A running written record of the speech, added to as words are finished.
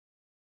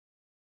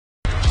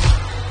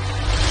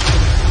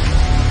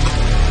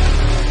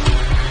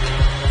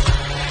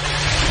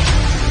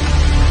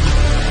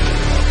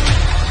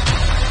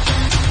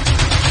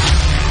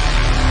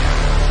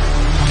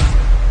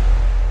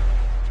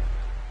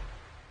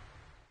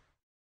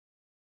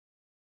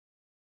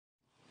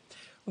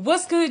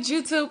What's good,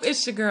 YouTube?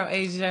 It's your girl,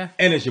 Asia.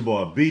 And it's your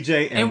boy,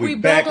 BJ. And we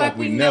back like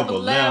we never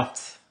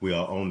left. We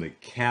are on the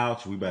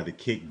couch. We about to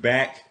kick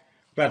back.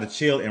 About to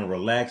chill and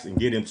relax and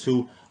get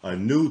into a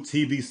new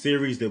TV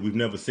series that we've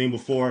never seen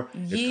before.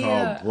 Yeah. It's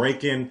called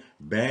Breaking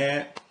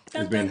Bad.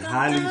 It's been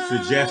highly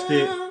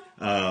suggested.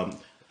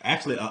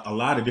 Actually, a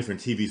lot of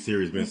different TV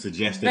series been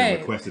suggested and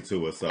requested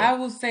to us. So I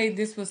will say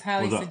this was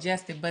highly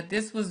suggested, but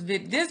this was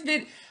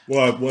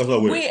what's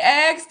up with we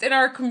asked in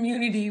our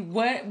community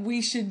what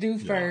we should do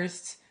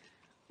first,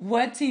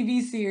 what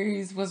TV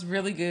series was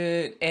really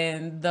good,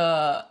 and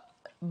by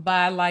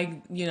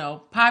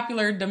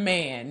popular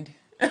demand.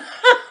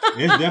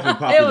 It's definitely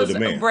popular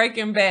demand.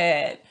 Breaking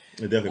Bad.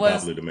 It's definitely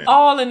popular demand.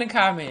 All in the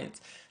comments.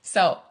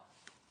 So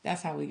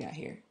that's how we got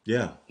here.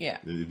 Yeah. Yeah.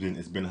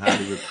 It's been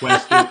highly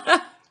requested.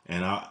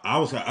 And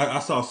I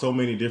saw so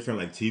many different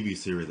TV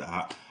series.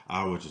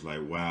 I was just like,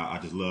 wow, I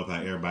just love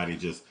how everybody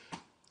just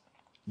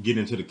get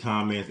into the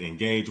comments,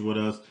 engage with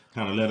us,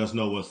 kind of let us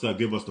know what's up,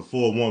 give us the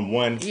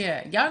 411.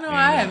 Yeah, y'all know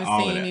I haven't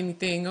seen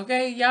anything,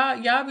 okay?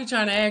 Y'all be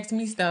trying to ask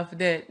me stuff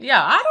that,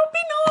 I don't be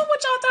knowing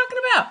what y'all talking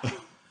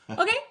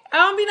about. Okay? I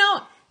don't be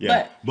knowing.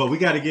 Yeah, but we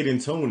got to get in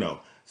tune, though.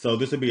 So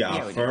this will be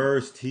our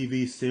first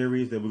TV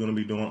series that we're going to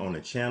be doing on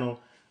the channel,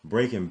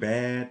 Breaking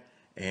Bad.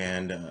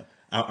 And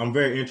I'm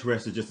very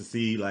interested just to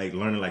see,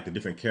 learning, the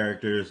different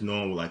characters,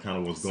 knowing, kind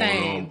of what's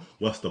going on,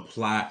 what's the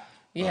plot,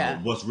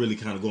 what's really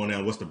kind of going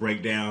on, what's the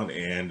breakdown.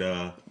 And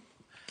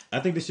I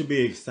think this should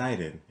be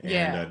exciting.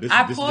 And this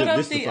is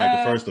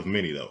the first of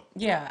many, though.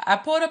 Yeah, I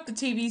pulled up the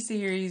TV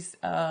series,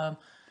 the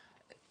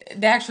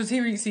actual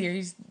TV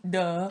series,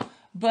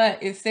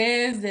 but it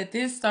says that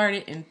this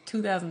started in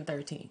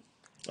 2013.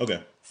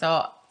 Okay.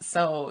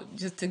 So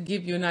just to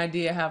give you an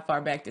idea how far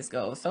back this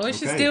goes. So it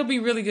should still be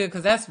really good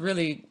because that's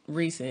really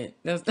recent.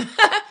 That's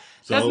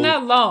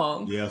not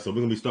long. Yeah, so we're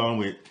going to be starting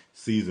with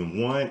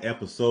season 1,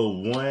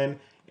 episode 1.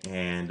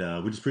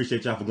 And we just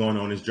appreciate y'all for going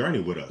on this journey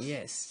with us.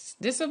 Yes.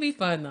 This will be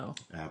fun, though.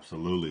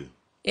 Absolutely.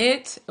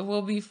 It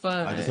will be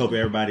fun. I just hope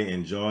everybody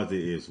enjoys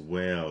it as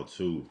well,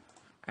 too.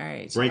 All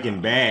right.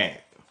 Breaking Bad.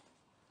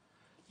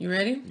 You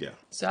ready? Yeah.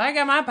 So I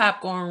got my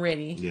popcorn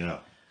ready. Yeah.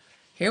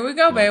 Here we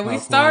go, babe. We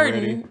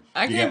starting.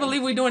 I can't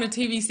believe we're doing a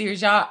TV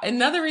series, y'all.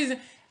 Another reason,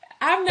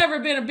 I've never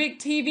been a big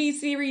TV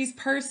series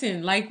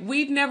person.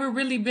 We've never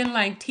really been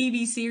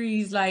TV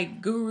series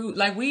guru.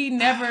 We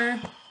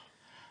never.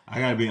 I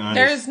gotta be honest.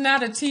 There's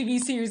not a TV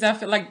series I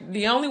feel like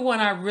the only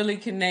one I really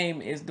can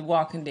name is The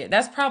Walking Dead.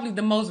 That's probably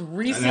the most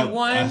recent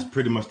one. That's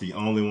pretty much the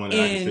only one that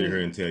I can sit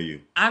here and tell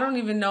you. I don't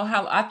even know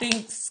how. I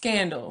think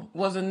Scandal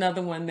was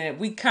another one that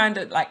we kind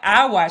of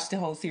I watched the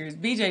whole series.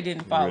 BJ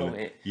didn't follow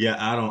it. Yeah,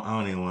 I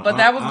don't even want. But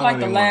that was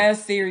the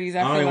last series.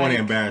 I don't even want to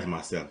embarrass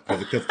myself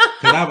because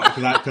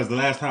the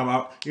last time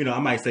I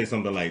might say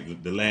something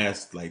like the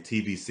last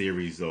TV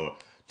series or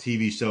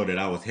TV show that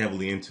I was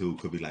heavily into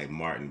could be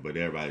Martin, but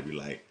everybody be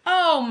like,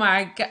 "Oh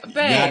my god,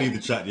 babe! Y'all need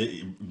to try.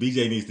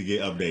 BJ needs to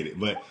get updated."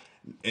 But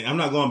I'm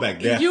not going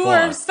back that far. You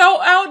are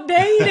so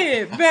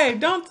outdated, babe.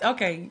 Don't.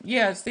 Okay,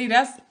 yeah. See,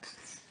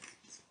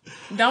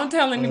 don't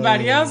tell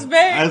anybody else, babe.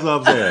 That's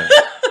what I'm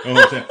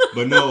saying.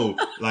 But no,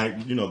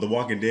 The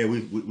Walking Dead. We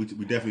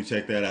definitely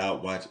check that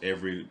out. Watch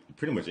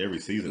pretty much every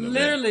season of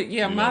literally,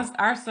 that.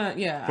 Our son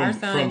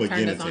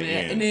turned us on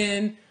that, and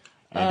then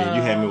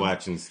you had me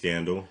watching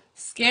Scandal.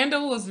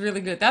 Scandal was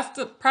really good. That's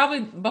probably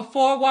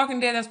before Walking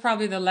Dead. That's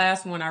probably the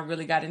last one I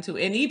really got into.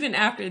 And even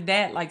after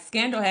that,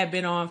 Scandal had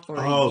been on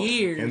for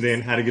years. And then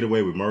How to Get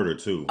Away with Murder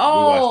too.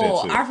 Oh, we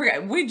watched that too. I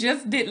forgot. We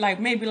just did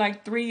maybe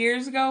 3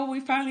 years ago.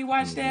 We finally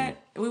watched that.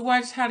 We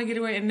watched How to Get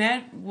Away, and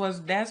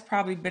that's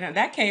probably been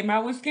that came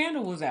out when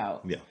Scandal was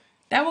out. Yeah,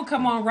 that would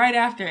come on right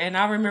after. And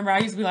I remember I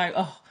used to be like,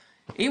 oh,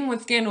 even when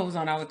Scandal was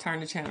on, I would turn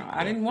the channel.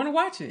 I didn't want to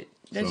watch it.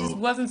 That just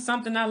wasn't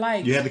something I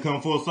liked. You had to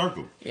come full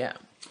circle. Yeah.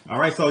 All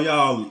right, so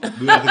y'all,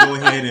 we have to go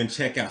ahead and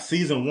check out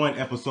season 1,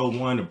 episode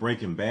 1 of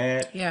Breaking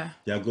Bad. Yeah.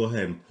 Y'all go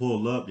ahead and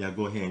pull up. Y'all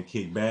go ahead and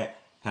kick back.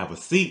 Have a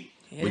seat.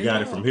 We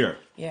got it from here.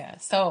 Yeah.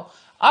 So,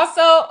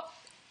 also,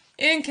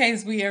 in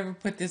case we ever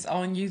put this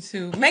on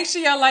YouTube, make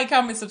sure y'all like,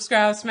 comment,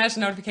 subscribe, smash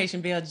the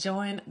notification bell,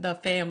 join the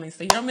family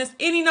so you don't miss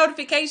any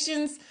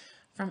notifications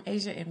from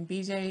Asia and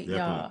BJ. Definitely.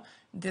 Y'all,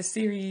 the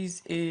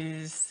series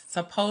is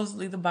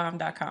supposedly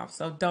thebomb.com,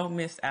 so don't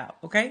miss out,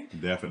 okay?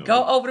 Definitely.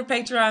 Go over to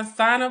Patreon,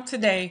 sign up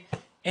today,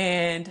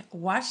 and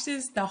watch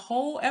the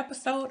whole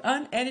episode,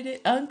 unedited,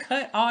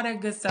 uncut, all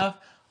that good stuff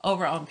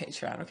over on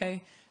Patreon,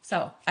 okay?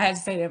 So, I had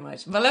to say that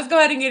much. But let's go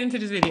ahead and get into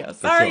this video.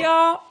 Sorry,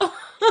 y'all.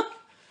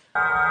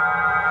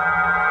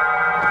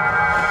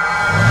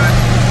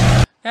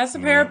 That's a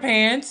pair of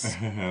pants.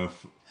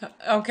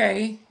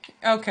 Okay.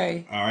 All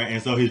right,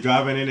 and so he's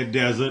driving in the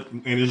desert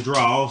in his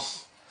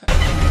drawers.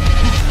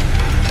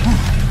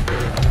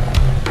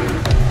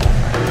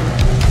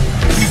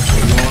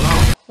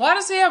 Why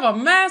does he have a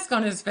mask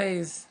on his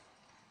face?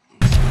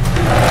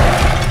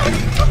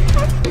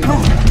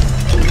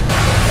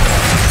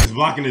 It's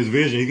blocking his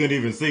vision. He couldn't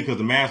even see because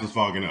the mask was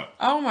fogging up.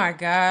 Oh my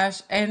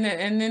gosh. And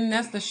then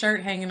that's the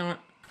shirt hanging on.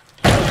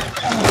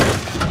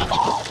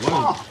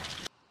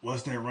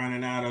 What's that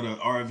running out of the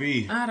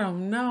RV? I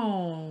don't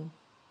know.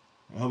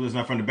 I hope it's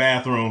not from the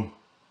bathroom.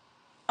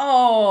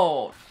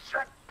 Oh.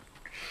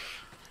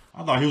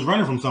 I thought he was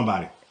running from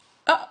somebody.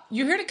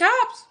 You hear the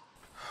cops?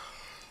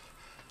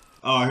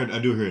 Oh, I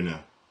do hear it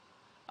now.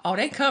 Oh,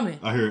 they coming.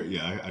 I hear it.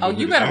 Yeah, I do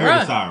you hear better I hear run.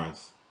 the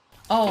sirens.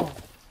 Oh.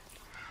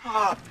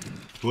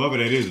 Whoever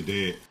that is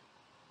dead.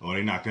 Oh,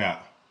 they knocked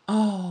out.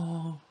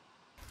 Oh.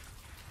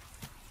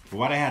 But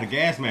why they had a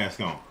gas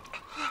mask on?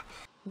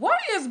 What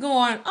is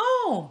going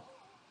on?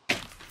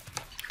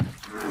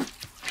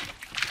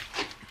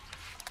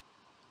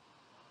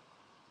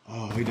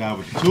 Oh, he died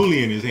with the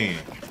toolie in his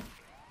hand.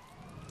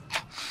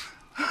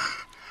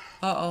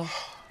 Uh-oh.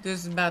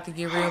 This is about to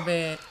get real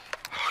bad.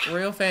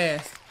 Real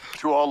fast.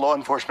 To all law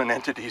enforcement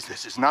entities,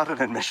 this is not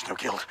an admission of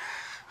guilt.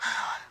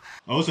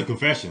 Oh, it's a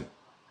confession.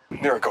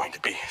 There are going to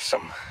be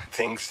some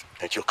things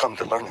that you'll come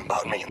to learn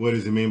about me. What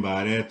does it mean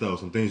by that, though?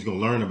 Some things you're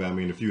going to learn about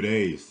me in a few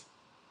days.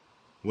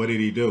 What did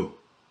he do?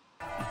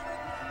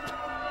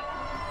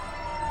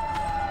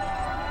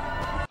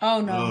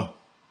 Oh, no.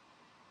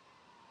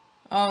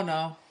 Oh,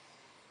 no.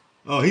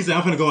 Oh, he said,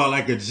 I'm going to go out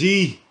like a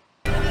G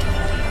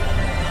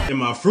in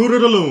my Fruit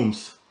of the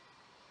Looms.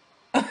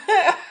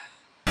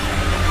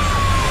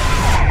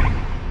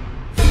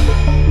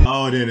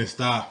 Oh, then it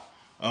stopped.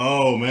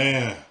 Oh,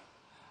 man.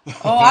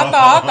 Oh, I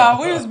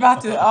thought we was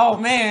about to. Oh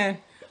man,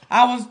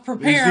 I was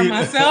preparing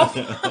myself.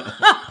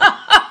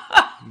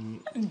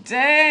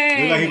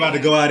 Dang. Look like he about to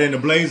go out in the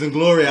blazing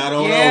glory. I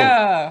don't know.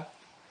 Yeah.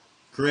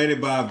 Created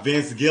by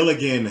Vince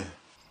Gilligan.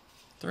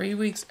 3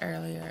 weeks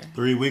earlier.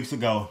 3 weeks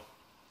ago.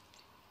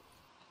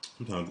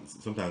 Sometimes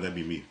that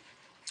be me.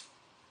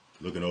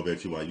 Looking over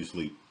at you while you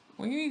sleep.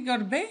 Well, you need to go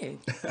to bed.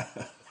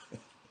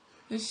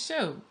 Just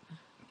shoot.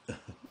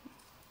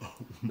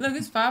 Look,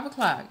 it's 5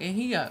 o'clock and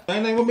he up.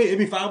 That ain't gonna be. It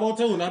be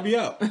 5:02 and I be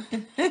up.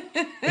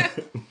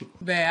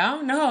 But I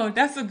don't know.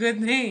 That's a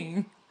good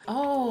thing.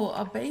 Oh,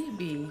 a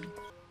baby.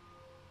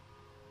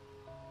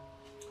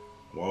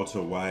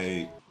 Walter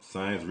White,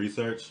 science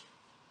research.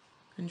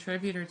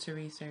 Contributor to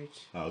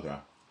research. Oh, okay.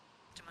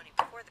 Money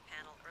before the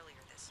panel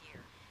earlier this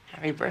year.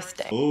 Happy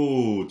birthday.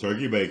 Ooh,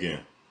 turkey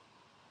bacon.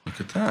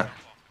 Look at that.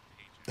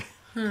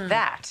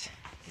 That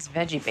is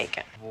veggie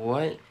bacon.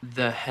 What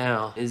the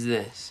hell is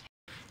this?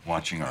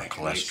 Watching our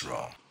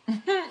cholesterol.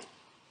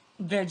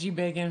 Veggie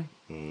bacon.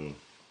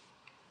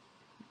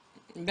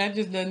 That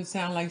just doesn't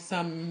sound like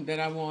something that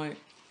I want.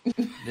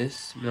 This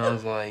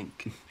smells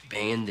like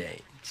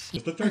Band-Aids.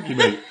 It's the turkey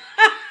bacon.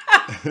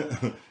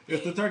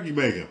 It's the turkey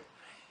bacon.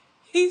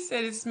 He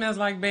said it smells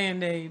like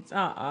Band-Aids.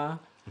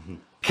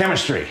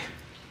 Chemistry.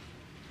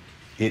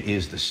 It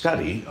is the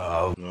study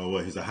of Oh,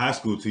 what? He's a high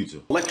school teacher.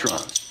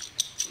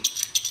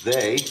 Electrons.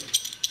 They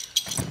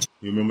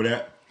You remember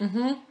that?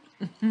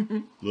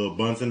 Little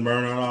Bunsen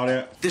burner and all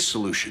that. this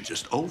solution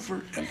just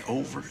over and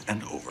over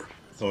and over.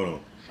 Hold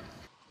on.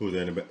 Who's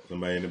that in the back?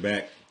 Somebody in the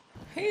back.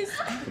 He's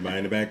Somebody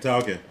in the back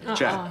talking.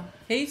 Chat.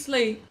 he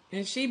sleep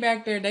and she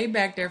back there. They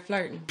back there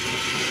flirting.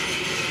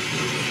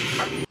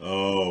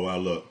 Oh, wow,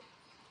 look.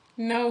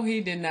 No,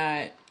 he did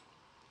not.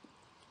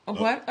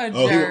 What a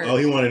Oh, jerk.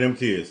 he one of them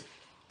kids.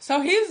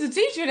 So he's the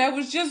teacher that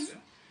was just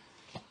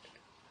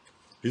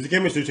He's a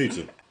chemistry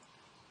teacher.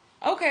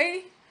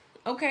 okay.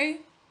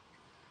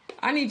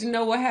 I need to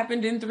know what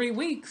happened in 3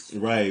 weeks.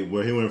 Right,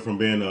 where he went from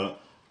being a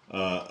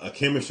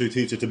chemistry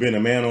teacher to being a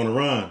man on the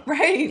run.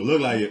 Right. It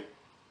looked like it.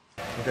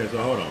 Okay, so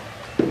hold on.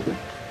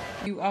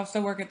 You also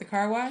work at the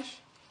car wash?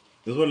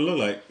 This is what it looked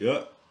like.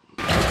 Yup.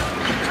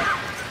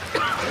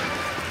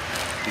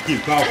 He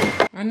keeps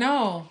coughing. I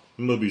know.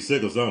 He must be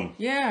sick or something.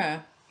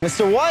 Yeah.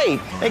 Mr. White,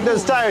 make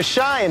those tires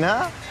shine,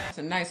 huh? It's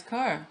a nice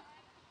car.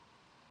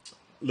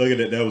 Look at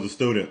that. That was a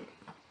student.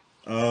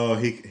 Oh,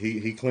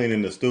 he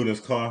cleaning the student's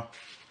car.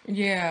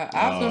 Yeah.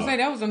 I was going to say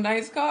that was a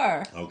nice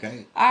car.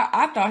 Okay.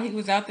 I thought he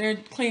was out there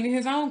cleaning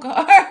his own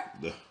car.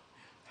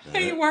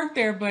 He worked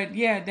there, but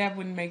yeah, that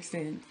wouldn't make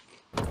sense.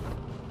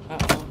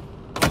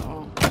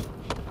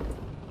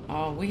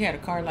 Oh, we had a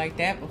car like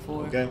that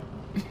before. Okay.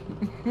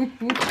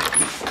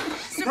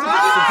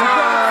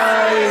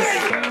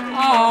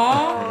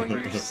 Aw.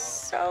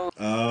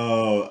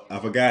 Oh, I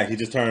forgot. He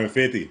just turned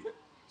 50.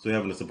 So we're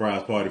having a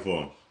surprise party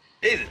for him.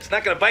 It's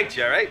not gonna bite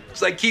you, all right?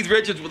 It's like Keith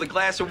Richards with a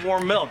glass of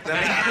warm milk.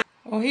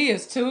 Oh, he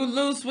is too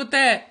loose with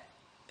that.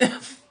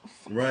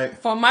 Right.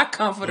 For my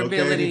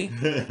comfortability.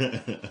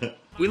 Okay.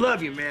 We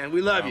love you, man.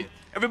 We love you.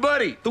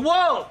 Everybody, the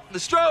wall, the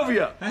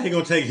Strovia. How he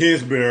gonna take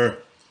his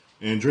beer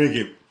and drink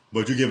it,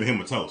 but you giving him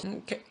a toast?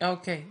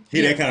 Okay.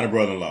 He that kind of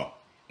brother-in-law.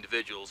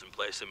 Individuals and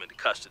place them into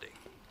custody.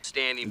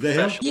 Standing Is that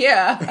him? professional.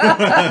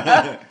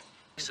 Yeah.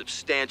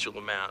 Substantial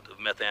amount of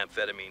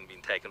methamphetamine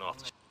being taken off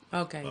the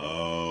Okay.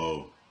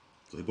 Oh.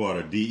 So he bought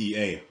a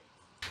DEA.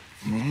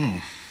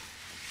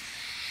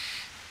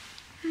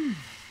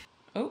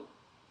 Oh.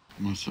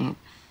 What's up?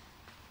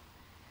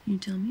 You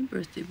tell me,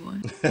 birthday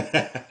boy.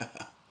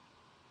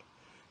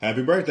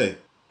 Happy birthday.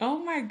 Oh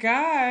my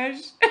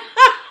gosh.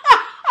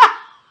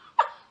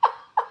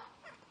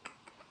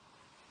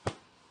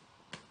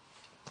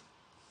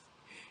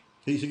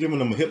 He should give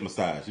him a hip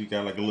massage. He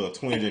got like a little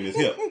twinge in his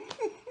hip.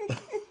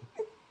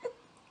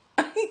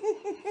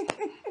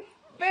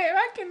 Babe,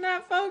 I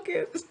cannot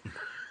focus.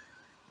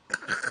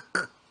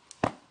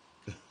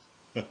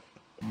 Close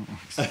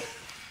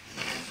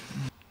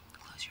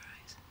your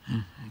eyes.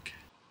 Okay.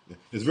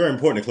 It's very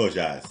important to close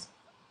your eyes.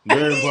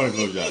 Very important to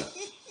close your eyes.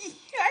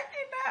 I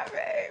cannot,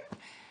 babe.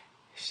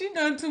 She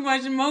done too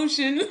much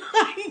emotion.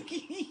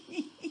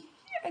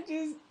 I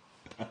just...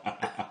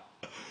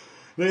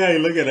 Look how you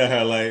looking at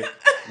her like,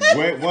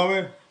 wait,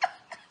 woman,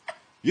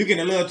 you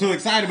getting a little too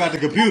excited about the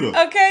computer.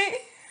 Okay.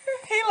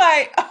 He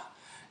like,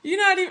 you're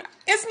not even,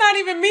 it's not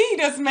even me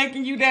that's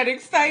making you that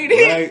excited.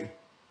 Right.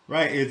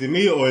 Right. Is it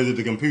me or is it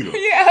the computer?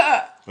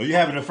 Yeah. Are you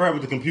having an affair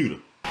with the computer?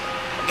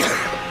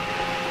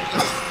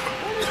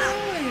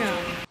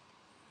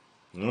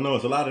 I don't know.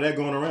 It's a lot of that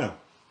going around.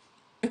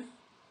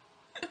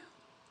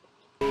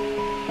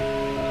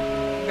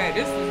 Babe,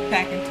 this was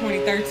back in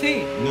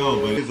 2013. No,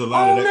 but it's a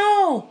lot of that.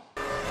 Oh,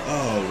 no.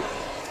 Oh.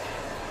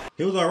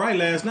 He was all right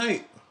last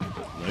night.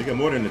 No, he got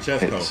more than the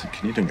chest cold. Listen,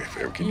 can you do me a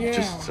favor? Can you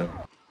just...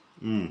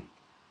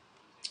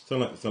 So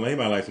like he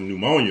might like some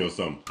pneumonia or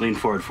something. Lean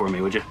forward for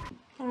me, would you?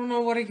 I don't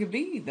know what it could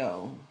be,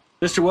 though.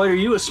 Mr. White, are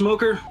you a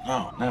smoker?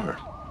 No, never.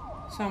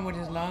 Something with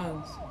his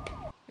lungs.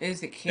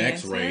 Is it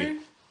cancer? X-ray.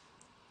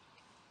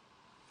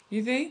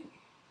 You think?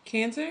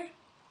 Cancer?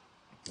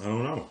 I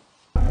don't know.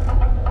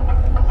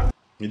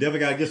 You definitely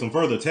got to get some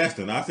further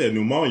testing. I said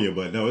pneumonia,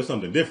 but no, it's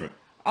something different.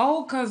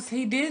 Oh, because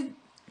he did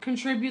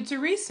contribute to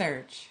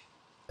research.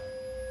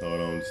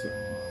 Hold on.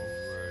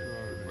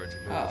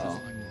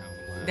 Uh-oh.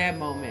 That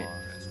moment.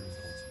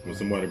 When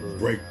somebody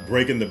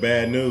breaking the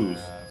bad news.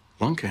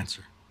 Lung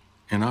cancer.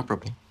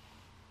 Inoperable.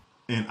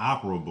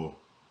 Inoperable.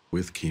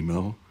 With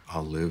chemo,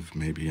 I'll live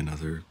maybe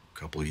another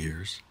couple of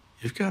years.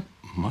 You've got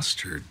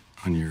mustard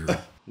on your...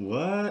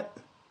 What?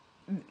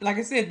 Like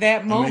I said,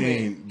 that moment.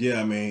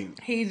 I mean,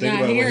 he's think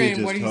not about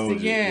hearing what he just told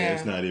said. you. Yeah,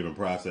 it's not even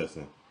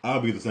processing.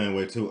 I'll be the same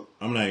way too.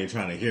 I'm not even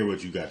trying to hear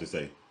what you got to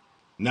say.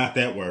 Not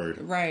that word.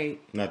 Right.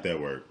 Not that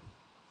word.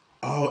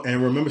 Oh,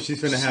 and remember,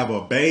 she's finna have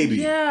a baby.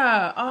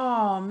 Yeah.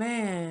 Oh,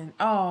 man.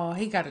 Oh,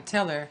 he got to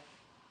tell her.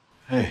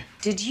 Hey.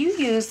 Did you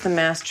use the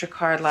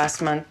MasterCard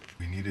last month?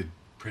 We needed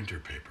printer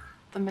paper.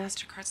 The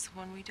MasterCard's the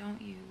one we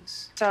don't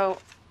use. So,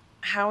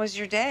 how was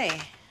your day?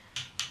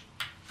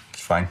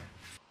 It's fine.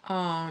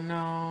 Oh,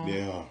 no.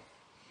 Yeah.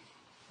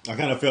 I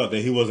kind of felt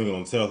that he wasn't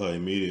going to tell her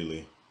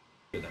immediately.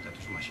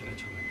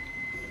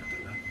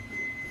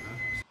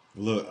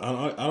 Look,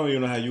 I don't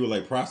even know how you would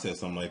like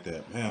process something like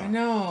that. Man. I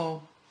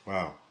know.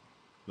 Wow.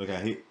 Look how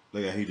he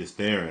just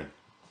staring.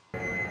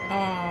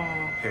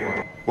 Oh.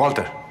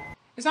 Walter.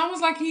 It's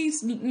almost like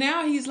he's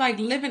like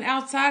living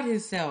outside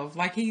himself.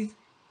 Like he's...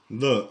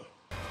 Look.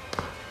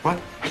 What?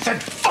 I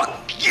said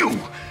fuck you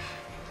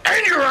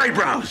and your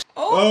eyebrows.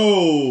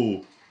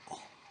 Oh.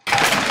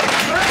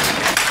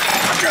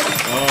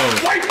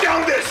 Wipe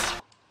down this.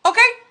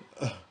 Okay.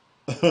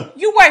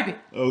 You wipe it.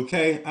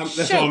 Okay. That's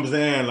what I'm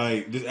saying.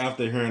 Like, just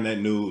after hearing that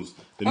news,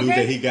 the news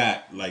that he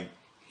got, like...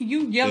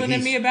 You yelling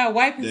at me about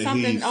wiping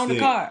something on the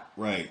car.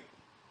 Right.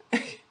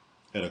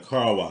 At a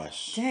car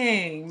wash.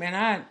 Dang,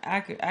 man,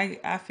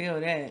 I feel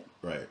that.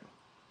 Right.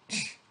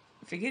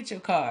 Forget your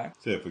car.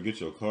 Said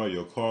forget your car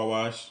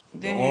wash,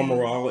 Damn. the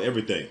armor all,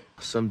 everything.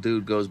 Some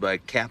dude goes by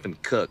Captain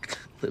Cook.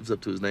 Lives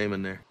up to his name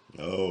in there.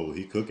 Oh,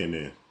 he cooking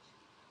then.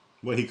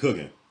 What he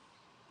cooking?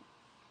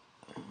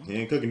 He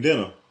ain't cooking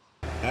dinner.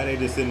 How they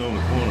just sitting on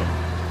the corner?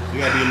 You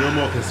gotta be a little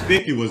more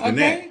conspicuous than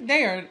that.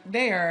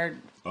 They are.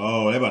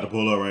 Oh, they about to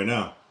pull up right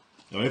now.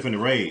 Oh, they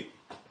finna raid.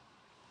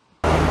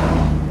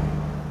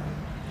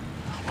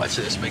 Watch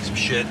this, make some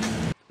shit.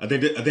 I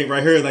think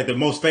right here is like the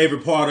most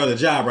favorite part of the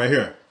job right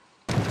here.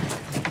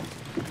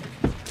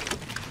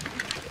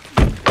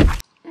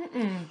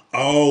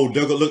 Oh,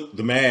 look,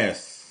 the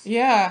mask.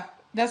 Yeah,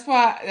 that's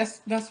why.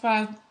 That's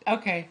why.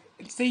 Okay,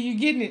 see, you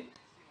getting it.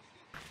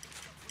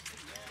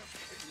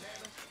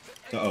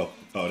 Oh,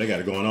 they got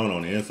it going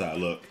on the inside.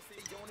 Look.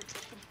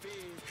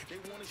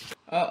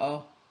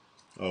 Oh,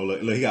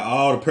 look, he got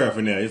all the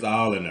paraphernalia. It's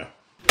all in there.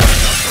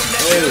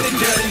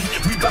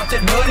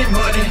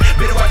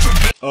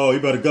 Oh, you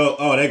better go.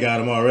 Oh, they got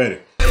him already.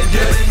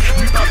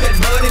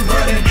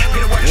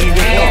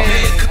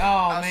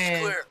 Oh,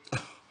 man.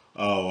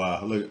 Oh,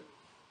 wow. Look.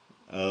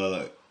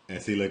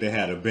 And see, look, they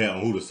had a bet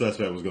on who the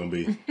suspect was going to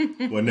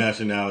be. What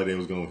nationality it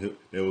was going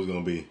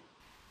to be. Do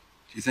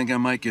you think I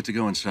might get to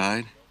go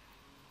inside?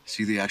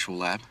 See the actual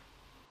lab?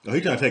 Oh,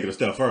 he's trying to take it a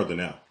step further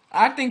now.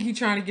 I think he's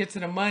trying to get to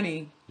the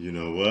money. You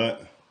know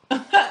what?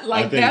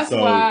 Like, I think that's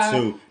so, why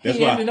too.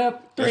 he ended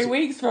up 3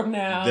 weeks from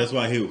now. That's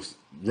why he was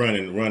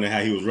running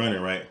how he was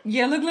running, right?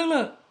 Yeah, look.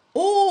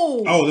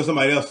 Oh. Oh, there's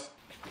somebody else.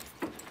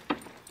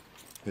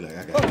 He's like,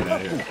 I got to get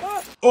out of here.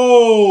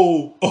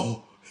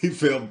 Oh, he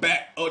fell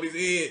back on his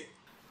head.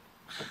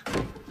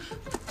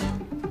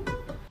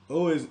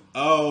 Who is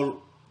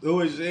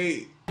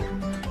she?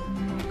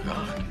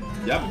 God.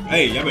 Y'all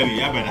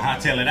better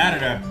hightail it out of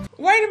there.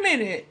 Wait a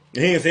minute.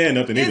 He ain't saying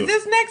nothing either. Is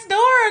this next door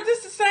or is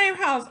this the same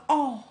house?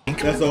 Oh.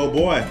 That's old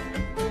boy.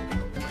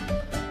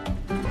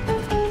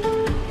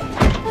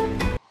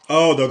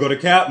 Oh, they'll go to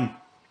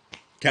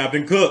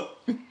Captain Cook.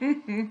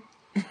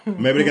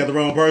 Maybe they got the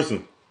wrong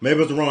person. Maybe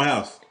it's the wrong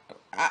house.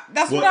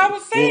 That's what I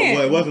was saying.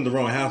 Well, it wasn't the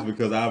wrong house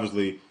because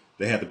obviously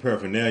they had the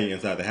paraphernalia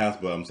inside the house.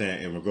 But I'm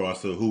saying in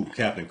regards to who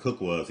Captain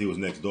Cook was, he was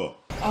next door.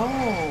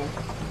 Oh.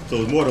 So it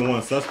was more than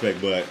one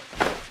suspect, but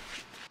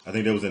I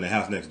think they was in the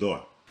house next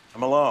door.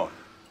 I'm alone.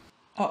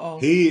 Uh-oh.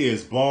 He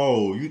is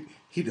bold.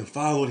 He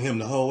followed him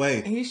the whole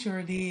way. He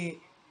sure did.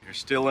 You're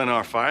still in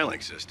our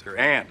filing system. Your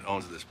aunt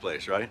owns this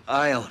place, right?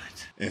 I own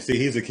it. And see,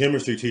 he's a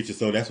chemistry teacher,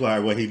 so that's why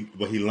what he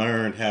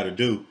learned how to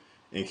do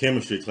in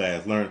chemistry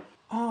class. Learn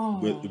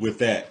with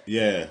that,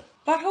 yeah.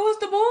 But who's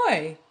the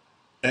boy?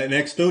 That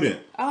next student.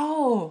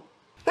 Oh.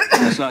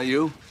 That's not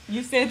you?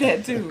 You said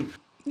that too.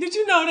 Did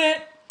you know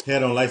that? He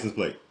had on license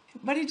plate.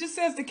 But he just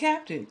says the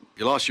captain.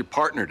 You lost your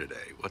partner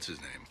today. What's his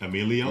name?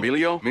 Emilio.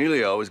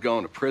 Emilio is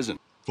going to prison.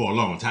 For a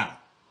long time.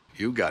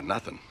 You got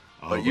nothing.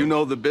 But you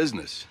know the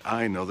business.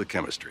 I know the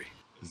chemistry.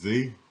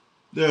 See?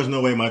 There's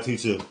no way my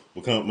chemistry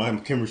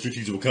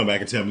teacher will come back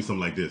and tell me something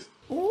like this.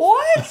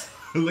 What?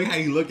 Look how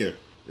you looking.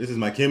 This is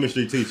my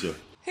chemistry teacher.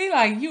 He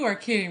like, you are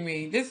kidding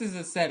me. This is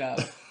a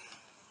setup.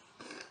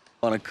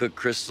 Want to cook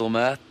crystal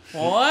meth?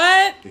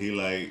 What? He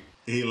like,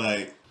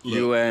 look.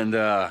 You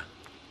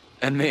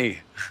and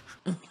me.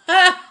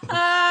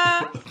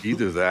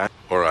 Either that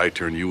or I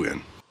turn you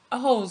in.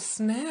 Oh,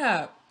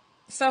 snap.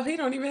 So he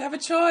don't even have a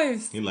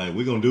choice. He like,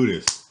 we're gonna do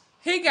this.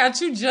 He got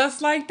you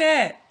just like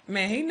that.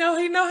 Man, he know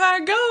how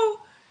it go.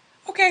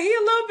 Okay, he a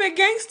little bit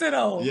gangster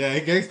though. Yeah, he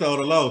gangster on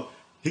the low.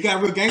 He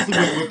got real gangster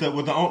with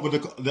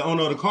the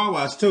owner of the car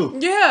wash too.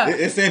 Yeah.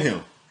 It's in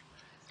him.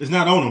 It's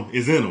not on him,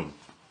 it's in him.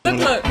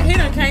 Look, he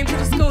done came to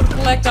the school to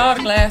collect all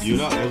the glasses. You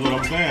know, that's what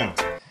I'm saying.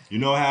 You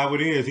know how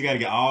it is. He gotta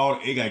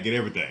get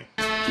everything.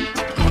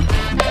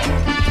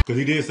 Cause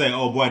he did say,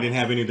 oh boy, I didn't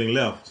have anything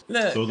left.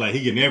 Look. So it's like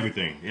he getting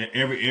everything.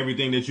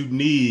 Everything that you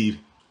need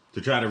to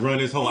try to run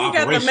this whole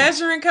operation. He got the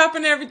measuring cup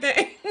and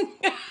everything.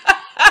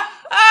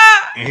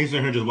 And he's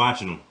sitting here just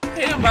watching them.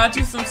 He done brought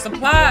you some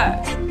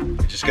supplies. You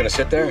just gonna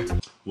sit there?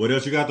 What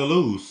else you got to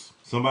lose?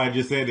 Somebody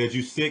just said that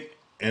you sick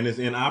and it's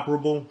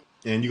inoperable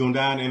and you're gonna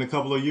die in a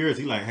couple of years.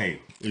 He like,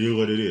 hey, it is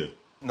what it is.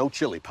 No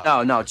chili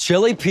pie. No,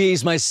 chili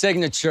pea's my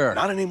signature.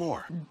 Not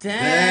anymore.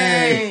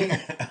 Dang.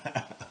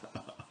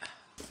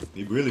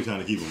 He really trying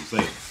to keep him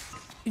safe.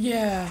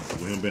 Yeah.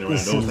 With him being around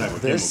those type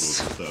of chemicals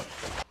and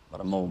stuff.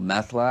 But a mobile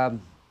meth lab?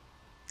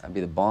 That'd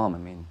be the bomb, I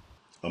mean.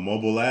 A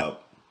mobile lab.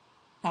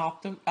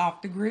 Off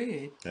the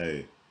grid.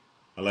 Hey,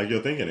 I like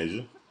your thinking,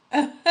 Asia.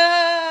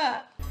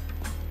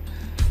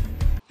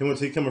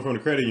 He coming from the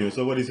credit union,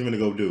 so what is he gonna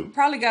go do?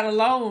 Probably got a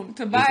loan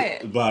to buy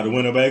it. Buy the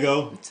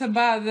Winnebago? To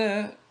buy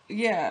the,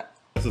 yeah.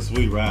 That's a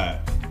sweet ride.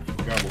 I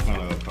forgot what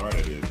kind of car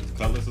that is. It's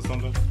Cutlass or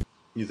something?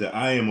 He said,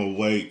 I am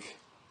awake.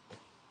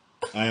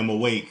 I am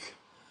awake.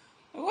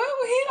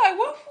 What he like?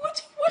 What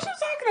you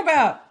talking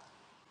about?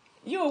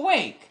 You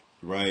awake?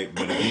 Right,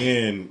 but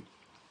again,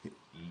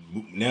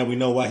 now we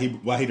know why he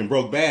done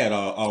broke bad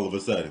all of a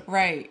sudden.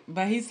 Right,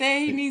 but he said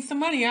he needs some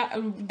money.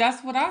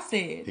 That's what I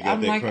said.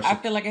 I'm like, I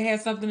feel like it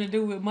has something to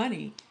do with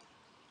money.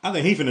 I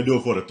think he finna do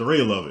it for the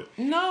thrill of it.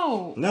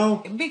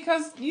 No,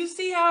 because you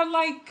see how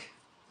like.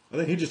 I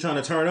think he's just trying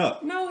to turn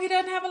up. No, he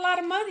doesn't have a lot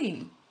of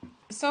money,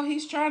 so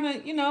he's trying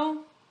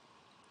to,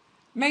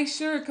 make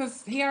sure,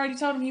 because he already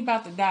told him he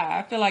about to die.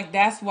 I feel like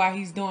that's why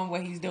he's doing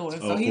what he's doing.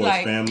 So he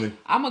like, family.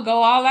 I'm gonna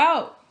go all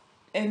out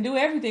and do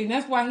everything.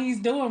 That's why he's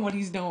doing what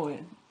he's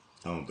doing.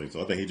 I don't think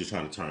so. I think he's just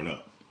trying to turn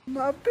up.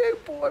 My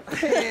big boy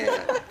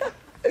pants.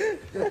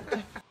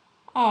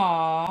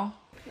 Aww.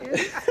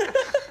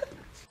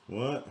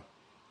 What?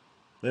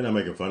 They're not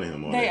making fun of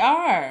him, are they? They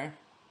are.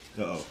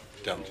 Uh-oh.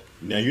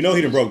 Now, you know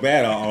he done broke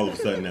bad all of a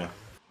sudden now.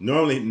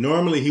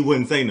 Normally he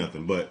wouldn't say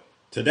nothing, but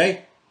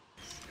today...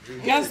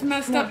 That's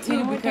messed up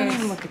too because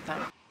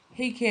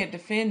he can't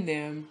defend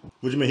them.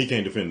 What do you mean he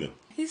can't defend them?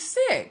 He's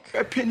sick.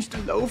 I pinched a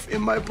loaf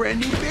in my brand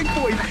new big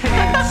boy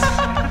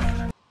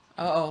pants.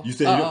 Uh-oh. You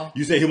said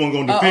he wasn't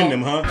going to defend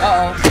them, huh?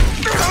 Uh-oh.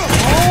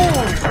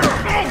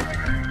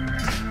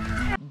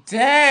 Oh.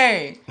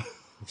 Dang.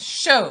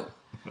 Show.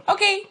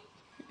 Okay.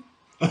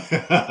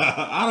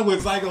 I'd have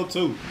went psycho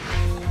too.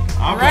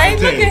 Right?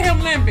 Look at him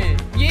limping.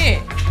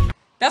 Yeah.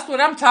 That's what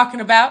I'm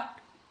talking about.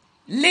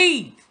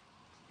 Leave.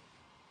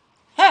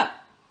 Huh.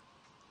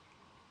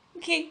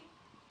 Okay.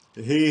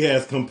 He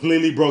has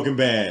completely broken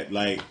bad.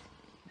 Like,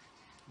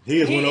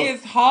 he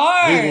is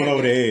hard. He went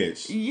over the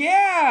edge.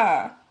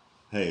 Yeah.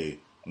 Hey,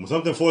 when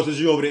something forces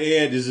you over the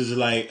edge, it's just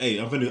like, hey,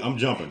 I'm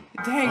jumping.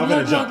 Dang,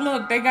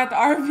 look, they got the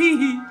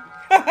RV.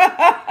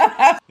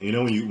 You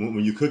know,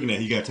 when you're cooking that,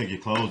 you gotta take your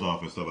clothes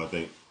off and stuff, I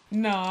think.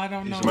 No, I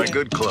don't know. These are my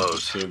good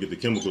clothes. So you don't get the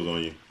chemicals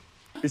on you.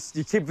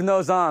 You're keeping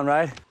those on,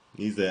 right?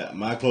 He said,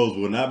 my clothes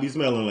will not be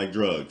smelling like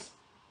drugs.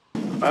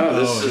 Oh,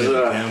 this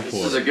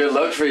is a good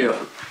look for you.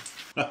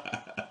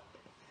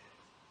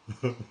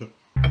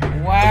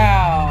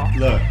 Wow.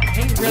 Look.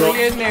 He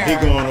really in there. He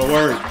going to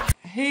work.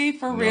 He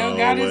for real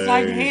got his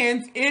like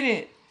hands in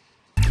it.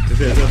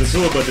 There's nothing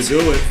to it but to do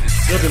it.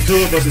 Nothing to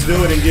it but to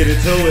do it and get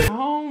it to it.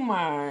 Oh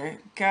my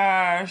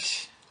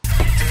gosh.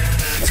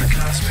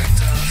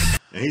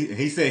 And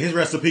he said his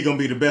recipe gonna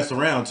be the best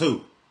around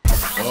too.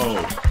 Oh.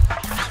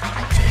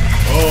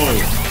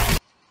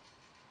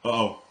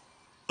 Uh-oh.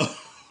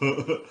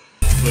 Look,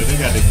 they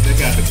got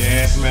the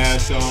gas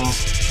mask on.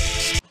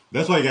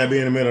 That's why you gotta be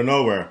in the middle of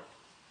nowhere.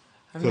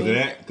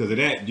 Because of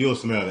that, you'll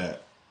smell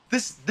that.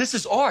 This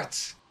is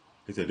art.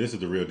 He said this is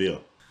the real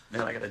deal.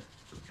 Man, I gotta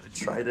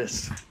try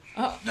this.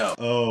 Oh. No.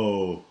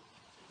 Oh.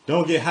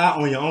 Don't get high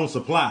on your own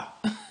supply.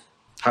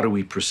 How do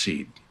we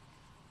proceed?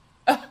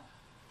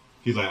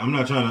 He's like, I'm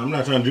not trying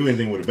to do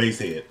anything with a bass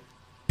head.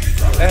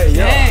 Hey,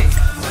 yo. Dang.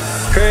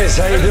 Chris,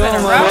 how you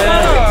doing, my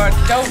man? Or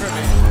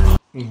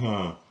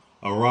Doberman?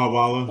 A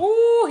Rottweiler.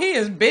 Ooh, he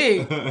is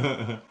big.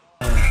 Yeah.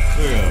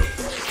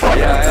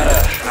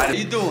 How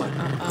you doing?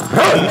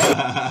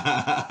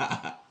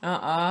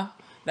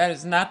 That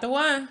is not the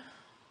one.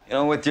 You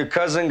know, with your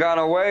cousin gone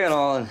away and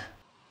all.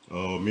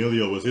 Oh,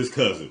 Emilio was his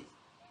cousin.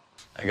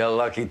 I got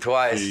lucky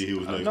twice. He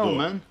was next door.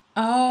 man.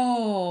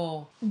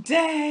 Oh,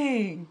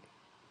 dang.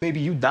 Maybe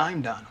you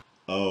dimed on him.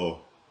 Oh.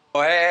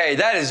 Oh, hey,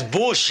 that is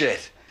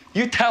bullshit.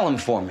 You tell him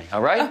for me,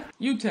 all right?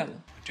 You tell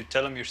him. Would you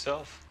tell him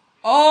yourself?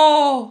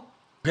 Oh.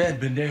 Go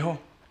ahead, Bendejo.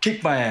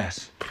 Kick my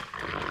ass.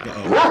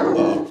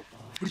 Where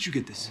did you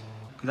get this?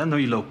 Because I know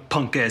your little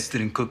punk ass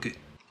didn't cook it.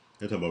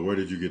 They're talking about where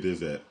did you get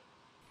this at?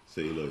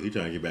 Say, look, he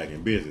trying to get back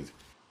in business.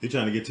 He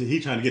trying to get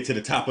to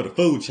the top of the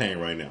food chain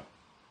right now.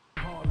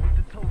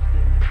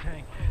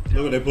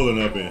 Look what they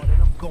pulling up in.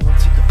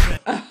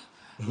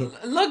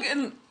 Look,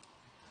 and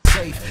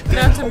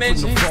not to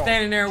mention he's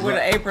standing there with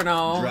an apron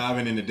on.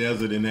 Driving in the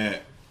desert in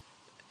that.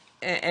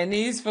 And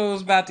these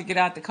fools about to get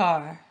out the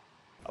car.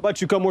 How about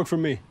you come work for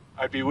me?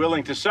 I'd be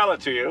willing to sell it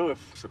to you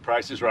if the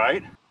price is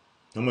right.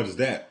 How much is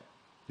that?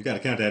 You gotta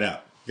count that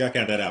out. You gotta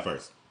count that out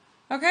first.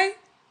 Okay.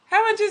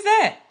 How much is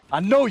that? I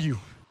know you.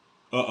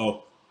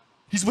 Uh-oh.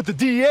 He's with the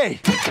DEA.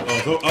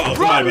 Uh-oh.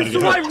 Run,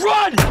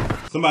 run!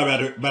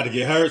 Somebody about to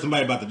get hurt.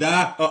 Somebody about to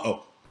die.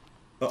 Uh-oh.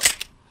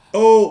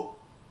 Oh.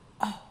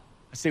 I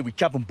say we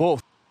cap them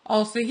both.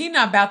 Oh, see, he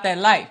not about that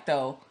life,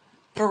 though.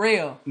 For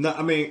real. No,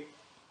 I mean,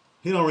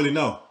 he don't really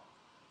know.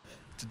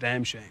 It's a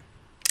damn shame.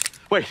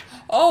 Wait.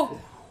 Oh.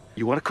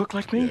 You want to cook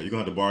like me? Yeah, you're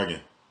going to have to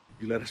bargain.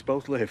 You let us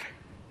both live,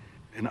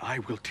 and I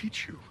will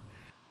teach you.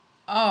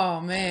 Oh,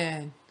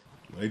 man.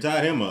 Well, they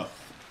tied him up.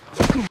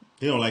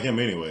 He don't like him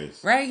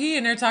anyways. Right? He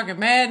in there talking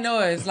mad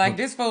noise. Like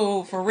this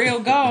fool for real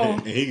gone.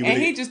 and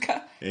he just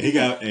cut. And he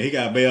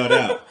got bailed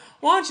out.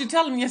 Why don't you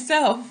tell him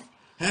yourself?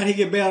 How'd he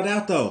get bailed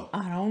out, though?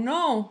 I don't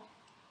know.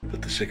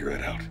 Put the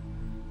cigarette out.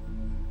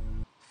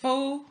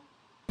 Fool.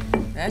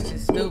 That's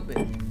just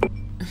stupid.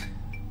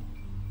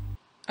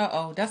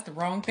 Uh-oh, that's the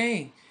wrong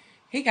thing.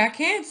 He got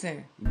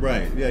cancer.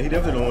 Right. Yeah, he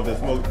definitely don't want that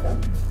smoke.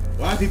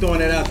 Why is he throwing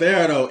that out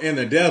there, though, in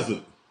the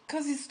desert?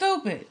 Because he's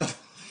stupid.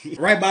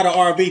 Right by the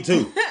RV,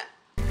 too.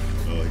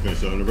 Oh, he's going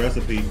to show him the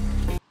recipe.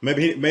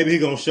 Maybe he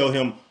going to show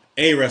him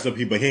a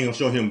recipe, but he ain't going to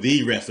show him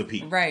the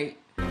recipe. Right.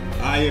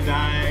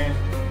 Iodine,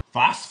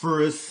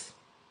 phosphorus.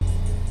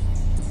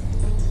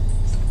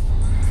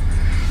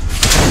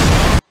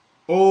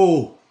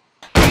 Oh.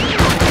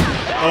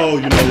 Oh,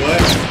 you know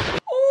what?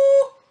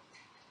 Ooh.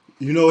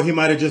 You know what he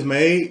might have just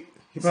made?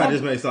 He probably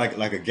just made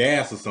like a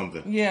gas or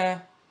something. Yeah.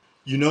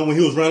 You know when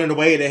he was running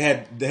away, they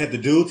had the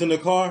dudes in the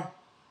car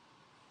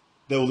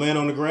that were laying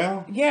on the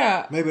ground?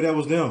 Yeah. Maybe that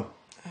was them.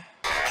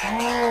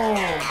 Oh.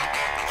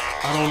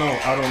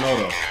 I don't know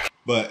though.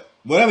 But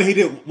whatever he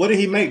did, what did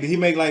he make? Did he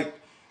make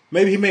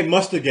maybe he made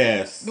mustard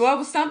gas? Well, it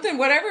was something,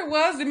 whatever it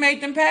was, it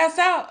made them pass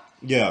out.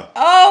 Yeah.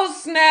 Oh,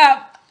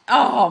 snap.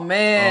 Oh,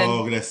 man.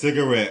 Oh, that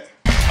cigarette.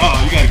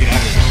 Oh, you gotta get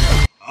out of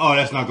here. Oh,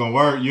 that's not gonna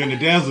work. You're in the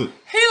desert.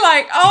 He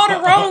like, all the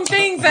wrong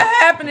things are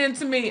happening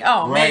to me.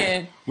 Oh, right.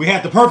 Man. We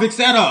had the perfect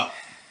setup.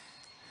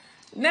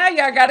 Now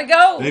y'all gotta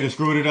go. They just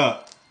screwed it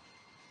up.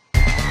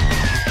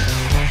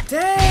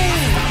 Dang.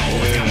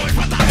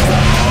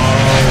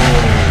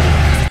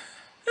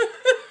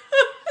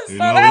 You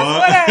So know that's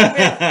what?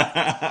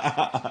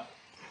 happened.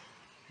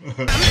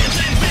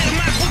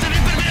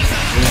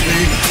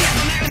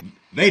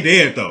 They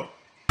dead though.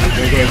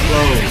 They go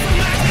explode.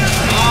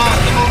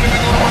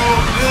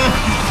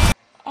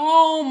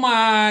 Oh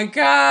my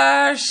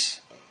gosh.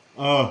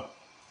 Oh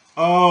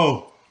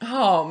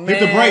man.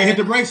 Hit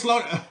the brake,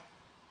 slow.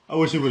 I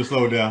wish he would have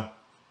slowed down.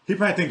 He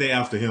probably think they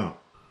after him.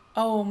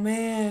 Oh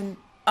man.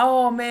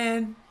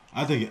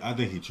 I think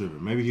he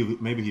tripping. Maybe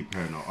he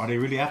paranoid. Are they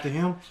really after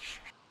him?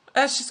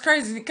 That's just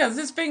crazy because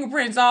his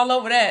fingerprints all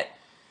over that.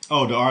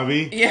 Oh, the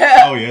RV?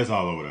 Yeah. Oh yeah, it's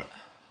all over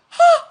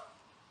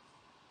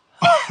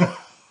that.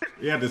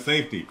 Yeah, the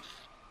safety.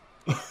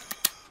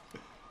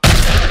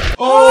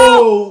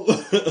 Oh,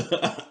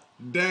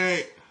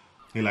 dang.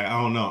 He like,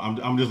 I don't know.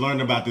 I'm just learning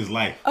about this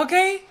life.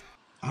 Okay.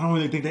 I don't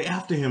really think they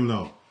after him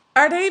though.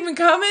 Are they even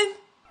coming?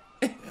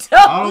 I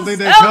don't think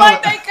they coming.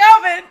 Like they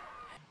coming.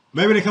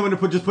 Maybe they coming to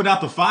put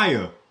out the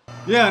fire.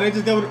 Yeah, they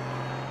just coming.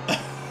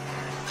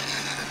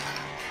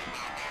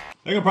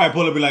 They can probably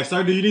pull up and be like,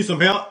 sir, do you need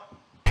some help?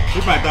 He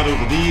probably thought it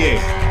was the DEA.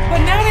 But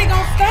now they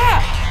gonna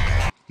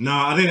stop.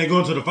 Nah, I think they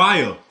going to the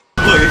fire. Look,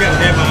 they got his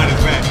head behind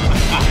his back.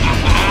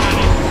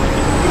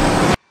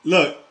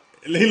 Look,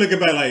 he looking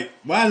back like,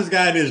 why is this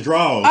guy in his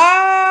drawers?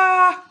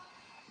 I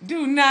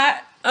do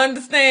not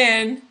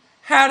understand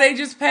how they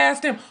just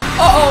passed him.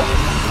 Uh-oh.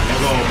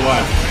 Boy.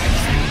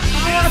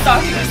 I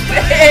thought he was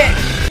dead.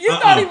 You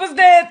thought he was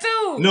dead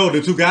too. No,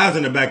 the two guys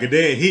in the back are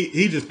dead.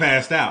 He just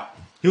passed out.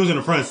 He was in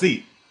the front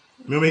seat.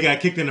 Remember he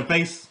got kicked in the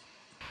face?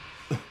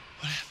 What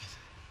happened?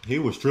 He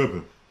was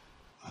tripping.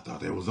 I thought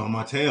they was on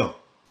my tail.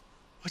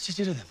 What'd you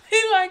do to them?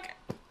 He like...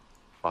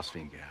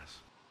 Phosphine gas.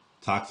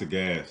 Toxic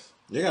gas.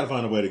 You gotta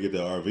find a way to get the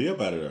RV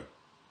up out of there.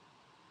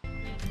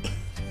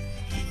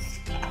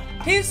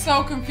 He's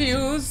so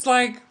confused.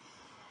 Like,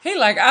 he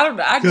like, I don't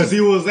know. Because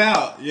he was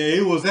out. Yeah,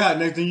 he was out.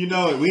 Next thing you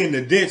know, we in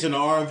the ditch in the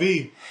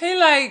RV. He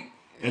like...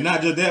 And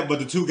not just that, but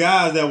the two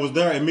guys that was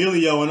there,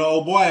 Emilio and the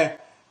old boy,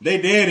 they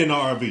dead in the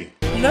RV.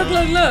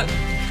 Look.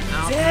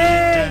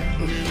 Dead.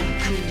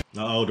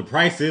 Uh-oh, the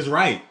price is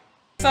right.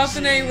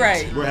 Something ain't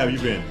right. Where have you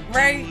been?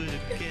 Right.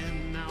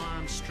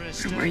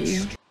 Where were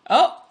you?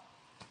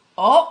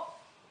 Oh.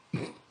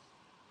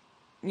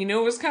 You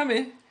knew it was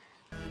coming.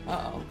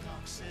 Uh-oh.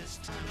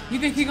 You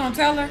think he gonna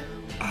tell her?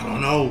 I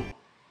don't know.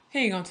 He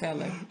ain't gonna tell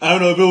her. I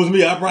don't know if it was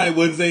me. I probably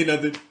wouldn't say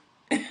nothing.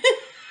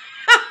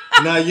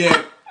 Not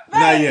yet.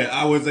 Not yet.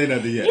 I wouldn't say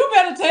nothing yet. You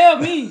better tell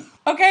me,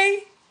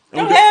 okay?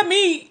 Don't have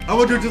me. I'm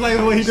gonna do just like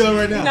what he doing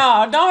right now.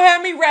 No, don't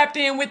have me wrapped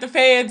in with the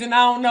feds, and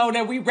I don't know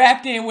that we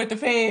wrapped in with the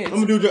feds.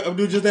 I'm gonna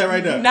do just that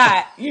right now.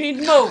 Not. You need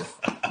to move.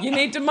 You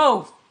need to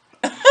move.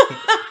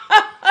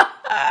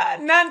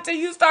 Not until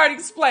you start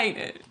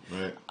explaining.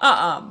 Right.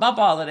 Bump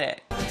all of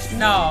that.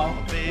 No,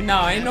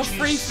 ain't no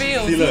free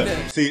feels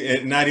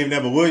either. Not even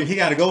that, but William, he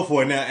got to go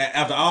for it now.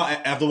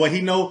 After what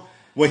he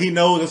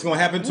knows that's gonna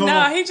happen to him.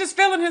 No, he just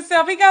feeling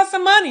himself. He got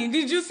some money.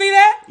 Did you see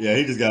that? Yeah,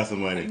 he just got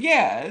some money.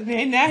 Yeah,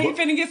 and now he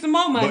finna get some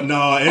more money. But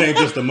no, it ain't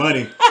just the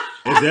money.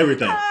 It's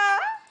everything.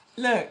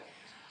 Look,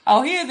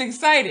 he is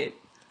excited.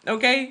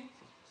 Okay.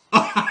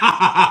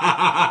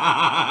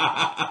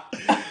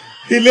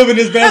 He living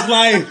his best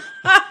life.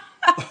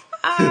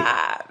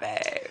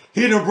 Babe.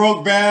 He done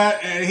broke bad,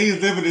 and he's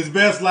living his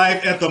best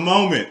life at the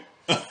moment.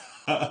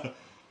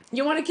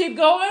 You want to keep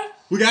going?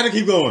 We got to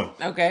keep going.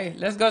 Okay,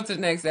 let's go to the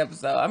next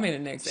episode. I mean the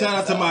next episode. Shout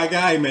out to my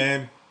guy,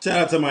 man. Shout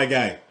out to my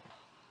guy.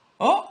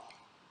 Oh,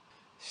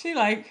 she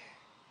like...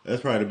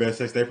 That's probably the best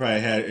sex they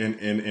probably had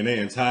in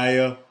their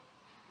entire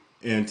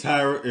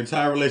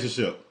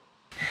relationship.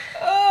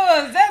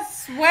 Oh, is that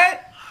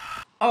sweat?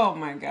 Oh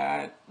my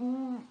God.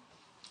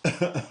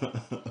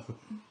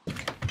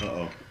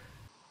 Uh-oh.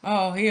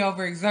 Oh, he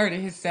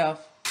overexerted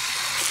himself.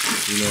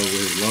 You know, with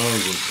his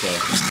lungs and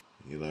stuff.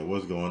 He's like,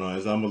 what's going on?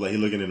 It's almost like he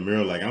looking in the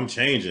mirror like, I'm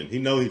changing. He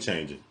know he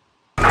changing.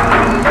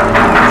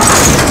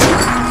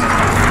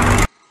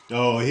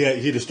 Oh,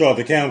 he destroyed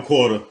the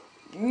camcorder.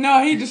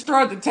 No, he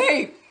destroyed the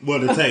tape.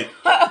 What, the tape?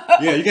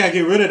 Yeah, you gotta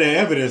get rid of the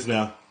evidence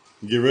now.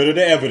 Get rid of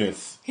the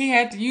evidence. He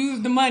had to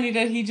use the money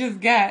that he just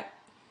got.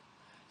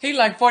 He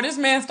like, for this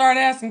man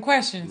started asking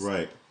questions.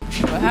 Right.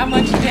 But how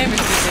much damage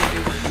did they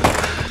do?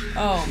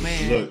 Oh,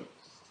 man.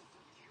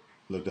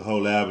 Look, the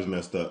whole lab is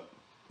messed up.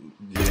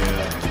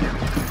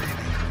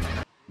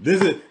 Yeah.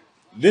 This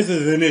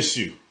is an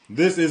issue.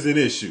 This is an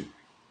issue.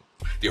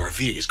 The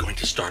RV is going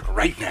to start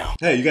right now.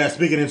 Hey, you guys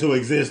speak it into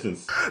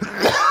existence.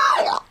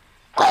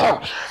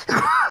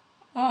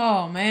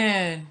 Oh,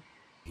 man.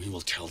 We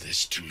will tell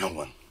this to no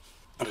one.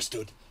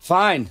 Understood?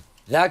 Fine.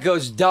 That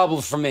goes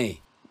double for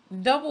me.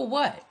 Double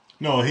what?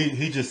 No,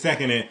 he just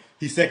seconded it.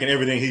 He seconded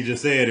everything he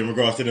just said in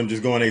regards to them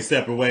just going their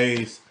separate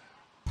ways.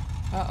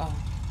 Uh-oh.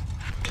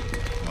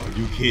 Oh,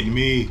 you kidding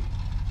me?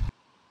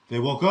 They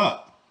woke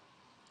up.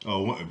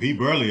 Oh, he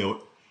barely.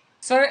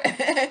 So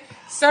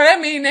that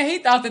means that he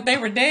thought that they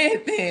were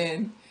dead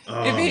then.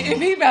 If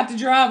he about to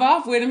drive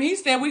off with him, he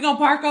said we gonna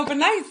park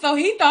overnight. So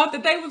he thought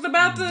that they was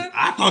about to.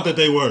 I thought that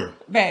they were.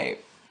 Babe.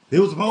 They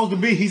was supposed to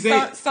be. He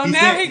said. So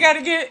now he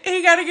gotta get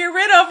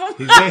rid of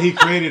them. He said he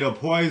created a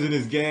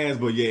poisonous gas,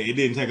 but yeah, it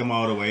didn't take him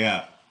all the way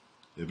out.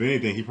 If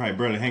anything, he probably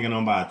barely hanging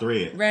on by a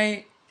thread.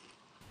 Right.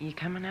 You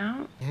coming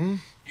out? Hmm?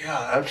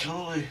 Yeah,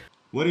 absolutely.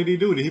 What did he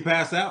do? Did he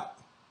pass out?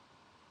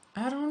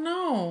 I don't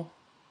know.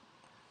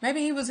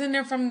 Maybe he was in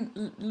there from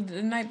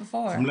the night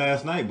before. From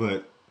last night,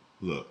 but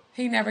look.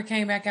 He never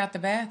came back out the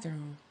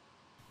bathroom.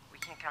 We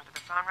can't come to the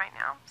phone right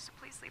now, so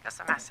please leave us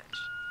a message.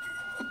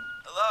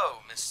 Hello,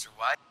 Mr.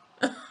 White.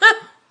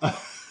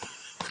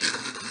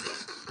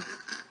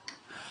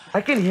 I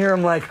can hear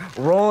him like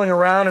rolling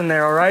around in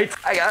there, all right?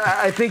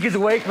 I think he's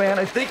awake, man.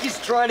 I think he's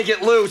trying to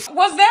get loose.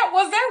 Was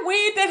that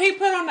weed that he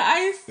put on the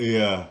ice?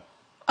 Yeah.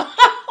 What's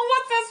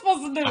that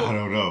supposed to do? I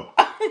don't know.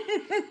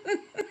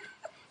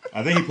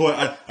 I think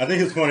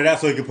he was pouring it out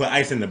so he could put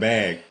ice in the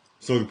bag,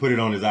 so he could put it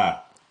on his eye.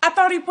 I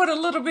thought he put a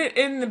little bit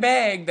in the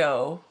bag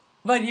though,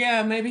 but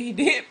yeah, maybe he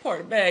did pour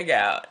the bag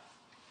out.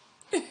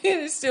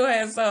 It still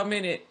has some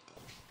in it.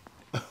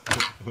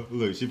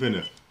 Look, she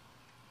finna.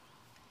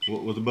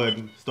 What's the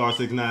button? Star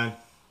 69.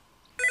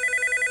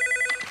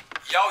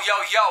 Yo,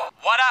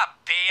 what up,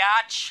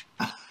 biatch?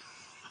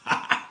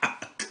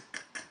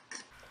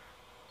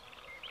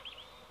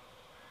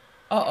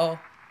 Uh-oh.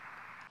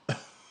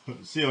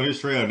 She on his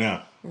trail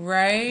now.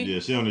 Right? Yeah,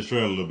 she on his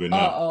trail a little bit now.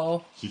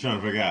 Uh-oh. She's trying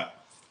to figure out.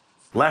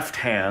 Left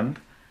hand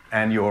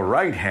and your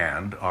right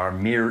hand are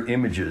mirror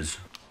images.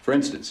 For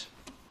instance.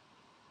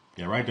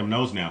 Yeah, write them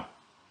notes now.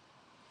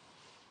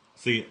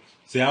 See,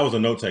 I was a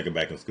note taker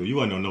back in school. You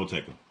wasn't no note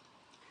taker.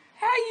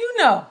 How you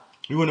know?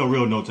 You weren't no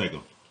real note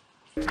taker.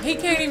 He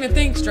can't even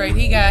think straight.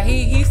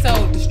 He's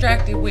so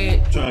distracted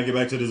with trying to get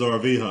back to this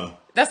RV, huh?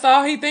 That's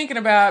all he thinking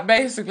about.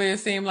 Basically, it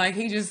seemed like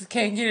he just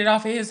can't get it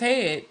off of his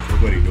head.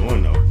 Look what he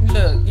doing though.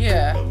 Look,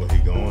 yeah. Look what he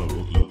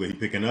going. Look what he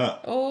picking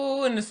up.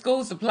 Oh, and the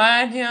school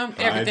supplying him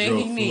everything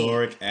he needs.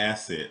 Hydrofluoric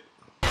acid.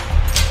 Oh,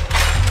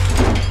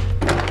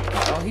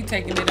 he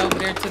taking it over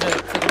there to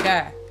the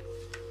guy.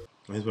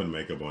 He's putting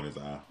makeup on his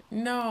eye.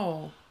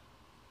 No.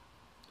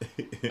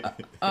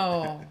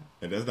 Oh.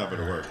 And that's not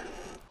gonna work.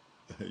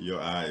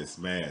 Your eye is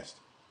smashed.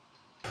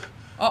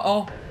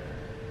 Uh-oh.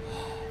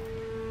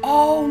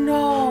 Oh,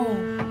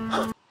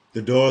 no.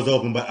 The door's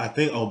open, but I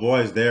think, oh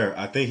boy, is there.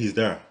 I think he's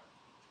there.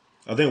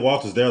 I think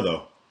Walter's there,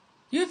 though.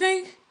 You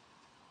think?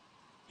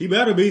 He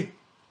better be.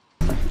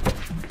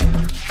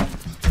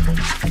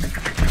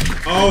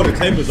 Oh, the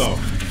tape is off.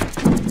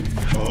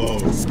 Oh,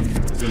 it's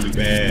gonna be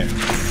bad.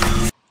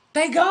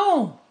 They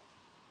gone.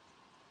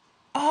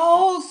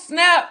 Oh,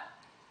 snap.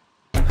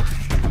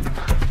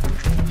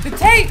 The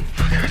tape.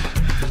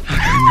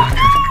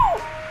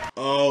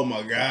 Oh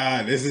my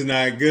God, this is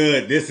not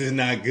good. This is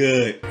not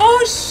good.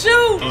 Oh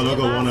shoot! Oh, look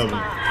at one of them.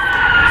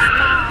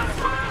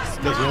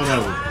 That's one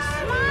of them.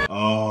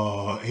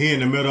 Oh, he in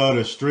the middle of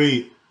the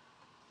street.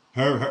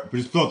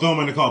 Just throw him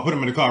in the car. Put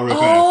him in the car real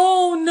fast.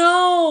 Oh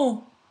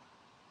no!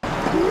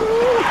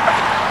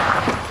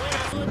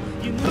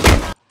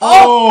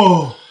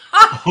 Oh!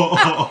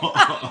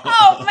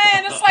 Oh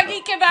man, it's like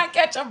he cannot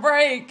catch a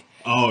break.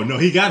 Oh no,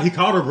 he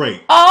caught a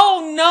break.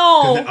 Oh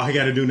no! All he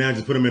got to do now is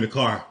just put him in the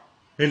car.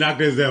 He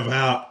knocked himself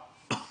out.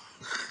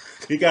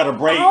 He got a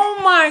break. Oh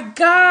my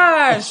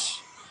gosh.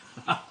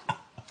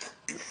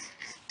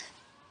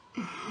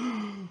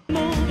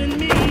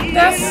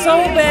 That's so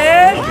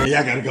bad. Okay,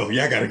 y'all gotta go.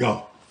 Y'all gotta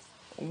go.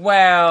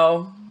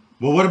 Wow.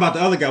 Well, what about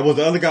the other guy? Was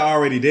the other guy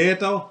already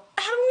dead though?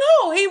 I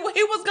don't know. He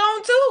was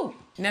gone too.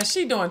 Now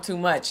she doing too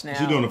much now.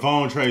 She's doing the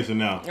phone tracing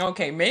now.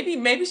 Okay,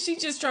 maybe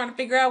she's just trying to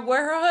figure out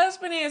where her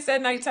husband is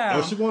at nighttime.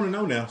 Oh, she want to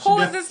know now. Who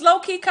is this low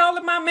key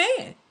calling my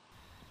man?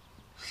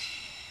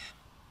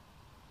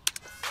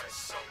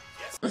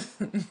 Of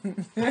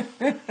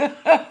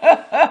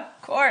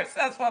course,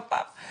 that's what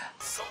Pop.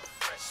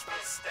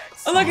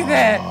 Oh, look at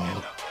that.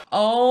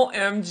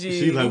 OMG.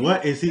 She's like,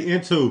 what is he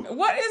into?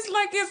 What is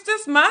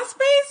this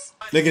MySpace?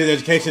 Look at his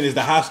education is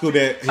the high school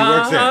that he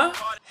works at.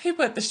 He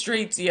put the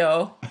streets,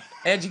 yo.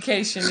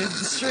 Education is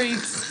the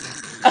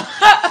streets.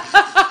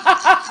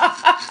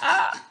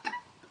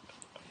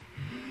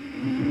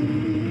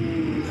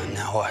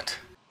 Now what?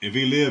 If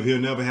he live, he'll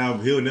never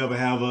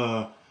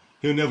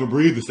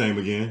breathe the same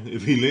again.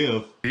 If he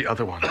live. The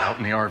other one out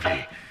in the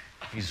RV.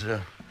 He's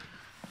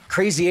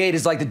Crazy 8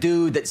 is like the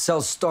dude that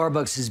sells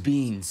Starbucks'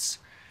 beans.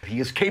 He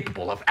is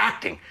capable of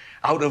acting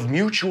out of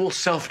mutual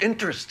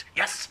self-interest.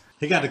 Yes.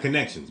 He got the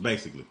connections,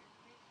 basically.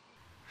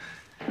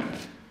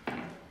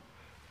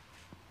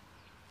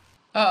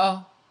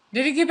 Uh-oh.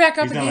 Did he get back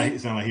up again?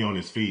 It sound like he on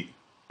his feet.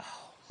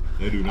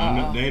 They do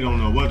not. They don't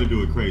know what to do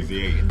with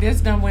Crazy 8.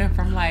 This done went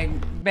from like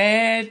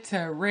bad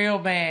to real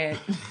bad.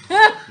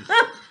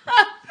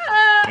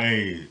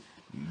 Hey,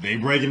 they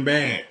breaking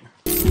bad.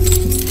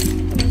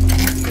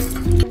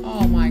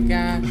 Oh my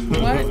gosh.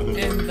 What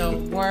in the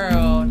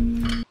world?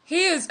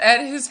 He is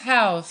at his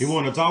house. He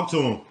want to talk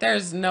to him.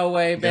 There's no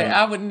way, but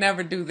I would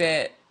never do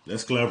that.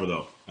 That's clever,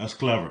 though. That's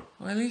clever.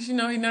 Well, at least you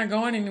know he's not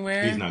going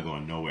anywhere. He's not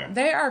going nowhere.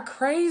 They are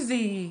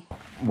crazy.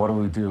 What do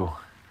we do?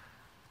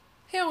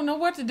 He don't know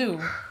what to do.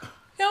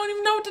 He don't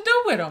even know what to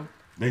do with him.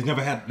 They've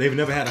never had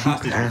a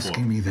hostage before.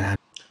 Asking me that.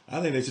 I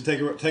think they should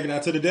take it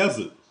out to the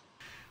desert.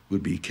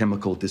 Would be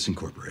chemical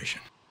disincorporation.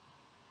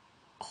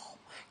 Oh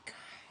my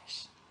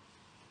gosh.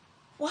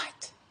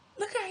 What?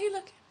 Look how he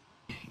looking.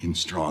 In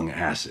strong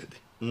acid.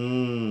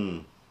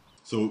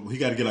 So he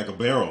got to get like a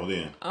barrel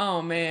then.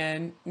 Oh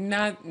man,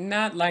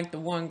 not like the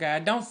one guy.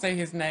 Don't say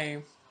his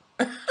name.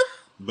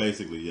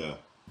 Basically, yeah.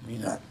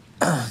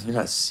 You're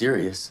not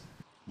serious.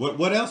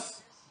 What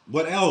else?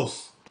 What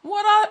else?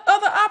 What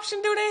other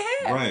option do they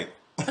have? Right.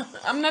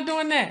 I'm not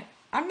doing that.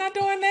 I'm not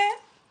doing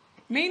that.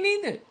 Me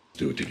neither.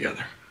 Do it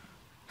together.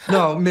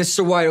 No,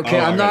 Mr. White,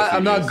 okay? Oh, I'm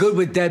not good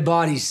with dead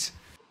bodies.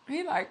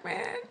 He like,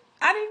 man,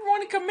 I didn't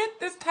want to commit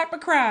this type of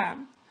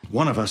crime.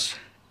 One of us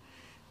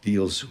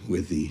deals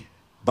with the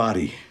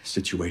body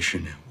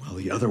situation, while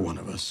the other one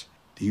of us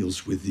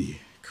deals with the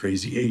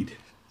Crazy 8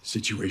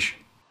 situation.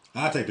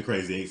 I'll take the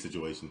Crazy 8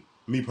 situation.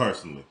 Me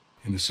personally.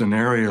 In a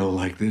scenario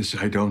like this,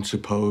 I don't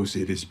suppose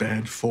it is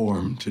bad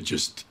form to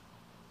just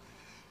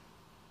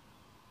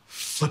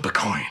flip a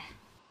coin.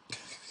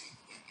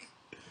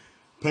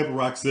 Paper,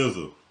 rock,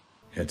 scissors.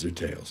 Heads or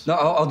tails? No,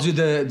 I'll do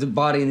the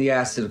body and the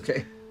acid,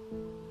 okay?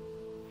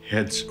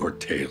 Heads or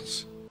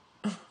tails?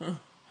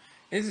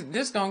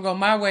 This gonna go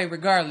my way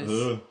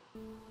regardless.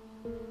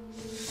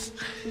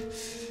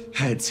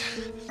 Heads.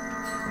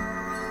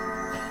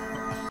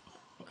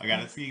 I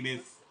gotta see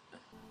this.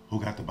 Who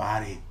got the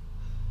body?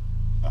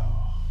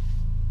 Oh.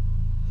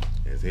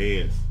 It's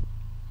heads.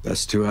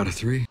 That's 2 out of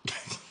 3.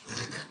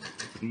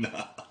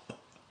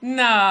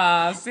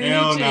 Nah, see,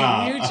 Hell you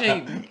nah. cheating. You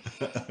cheating.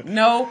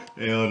 Nope.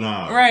 Hell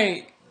nah.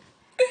 Right.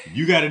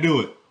 You gotta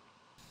do it.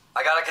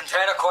 I got a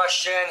container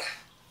question.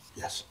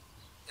 Yes.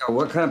 Yo,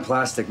 what kind of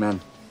plastic, man?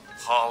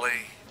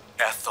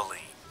 Polyethylene.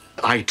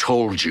 I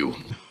told you.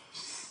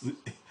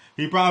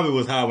 He probably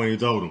was high when he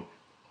told him.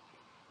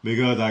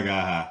 Because I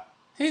got high.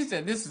 He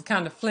said this is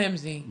kind of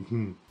flimsy.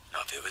 No,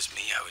 if it was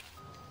me, I would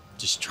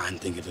just try and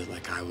think of it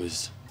like I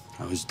was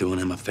doing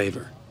him a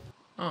favor.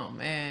 Oh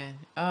man.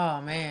 I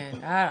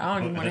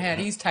don't even want to have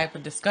these type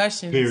of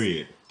discussions.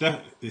 Period.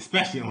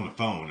 Especially on the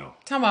phone though.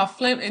 Talking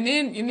about and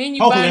then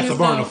you hopefully buy that's this a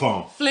burner little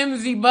phone.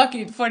 Flimsy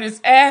bucket for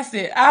this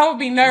acid. I would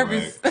be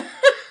nervous. Right.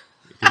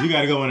 Cause you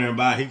gotta go in there and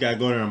buy. He gotta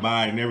go in there and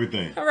buy it and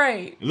everything.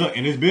 Right. Look,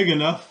 and it's big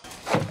enough.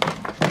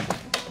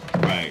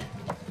 Right.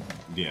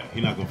 Yeah,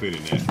 he's not gonna fit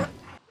in there.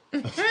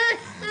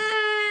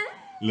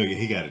 Look,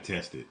 he gotta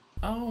test it.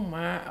 Oh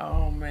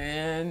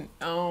man.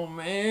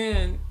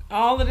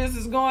 All of this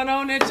is going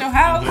on at your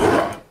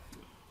house.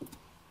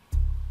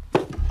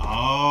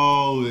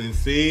 Oh, and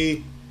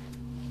see,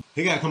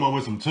 he gotta come up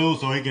with some tools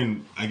so he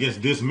can, I guess,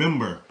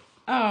 dismember.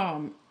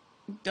 Duh.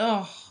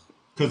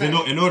 Because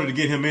in order to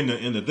get him in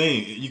the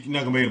thing, you're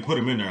not gonna be able to put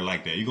him in there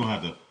like that. You're gonna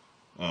have to.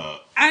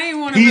 I didn't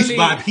want to piece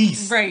by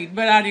piece. Right,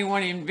 but I didn't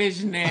want to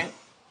envision that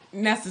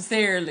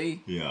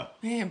necessarily. Yeah.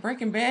 Man,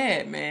 Breaking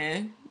Bad,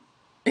 man.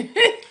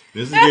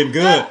 This is getting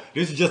good.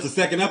 This is just the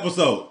second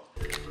episode.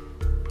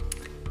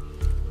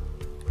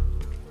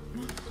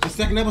 The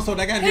second episode,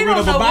 I gotta get rid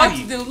of a body.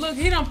 He don't know what to do. Look,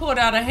 he done pulled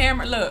out a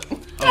hammer. Look.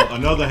 Oh,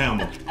 another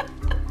hammer. He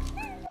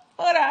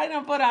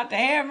done put out the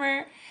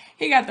hammer.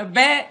 He got the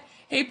bat.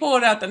 He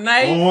pulled out the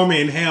knife. Arm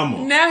and hammer.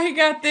 Now he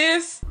got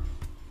this.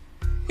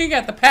 He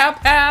got the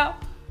pow.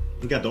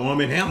 He got the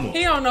arm and hammer.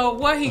 He don't know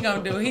what he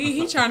gonna do.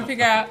 He trying to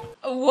figure out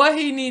what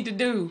he need to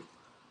do.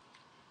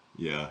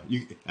 Yeah,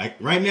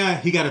 right now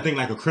he got to think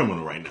like a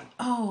criminal right now.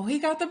 Oh, he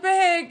got the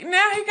bag.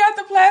 Now he got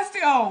the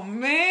plastic. Oh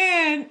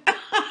man,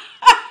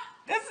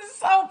 this is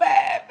so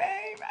bad,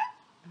 babe.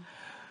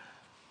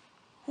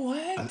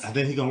 What? I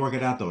think he gonna work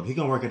it out though. He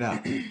gonna work it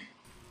out.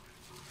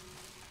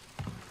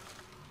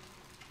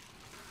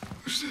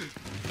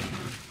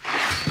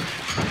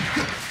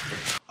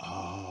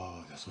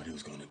 Oh, that's what he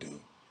was gonna do.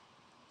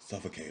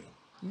 Suffocate him.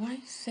 Why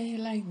you say it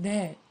like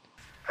that?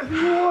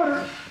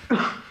 Water.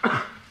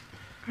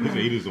 He said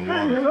he needs some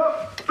water.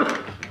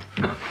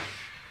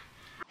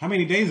 How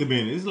many days have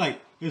been? It's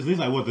like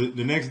what,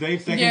 the next day,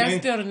 second day? Yeah,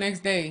 it's still the next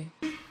day.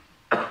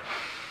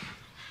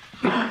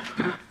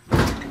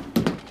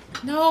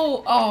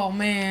 No, oh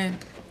man.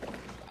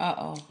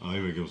 Uh-oh. Oh, he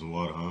better give him some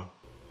water, huh?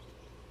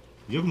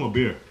 Give him a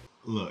beer.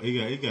 Look,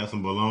 he got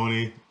some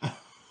bologna.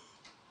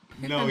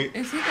 No,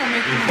 is he gonna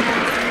make him?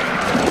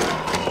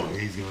 Oh,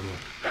 he's gonna.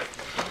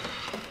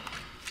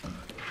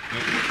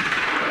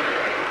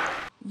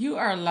 You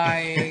are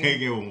lying.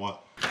 Give him water.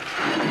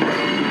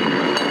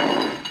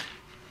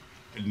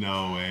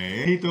 No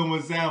way. He threw him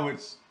a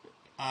sandwich.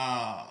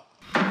 Oh,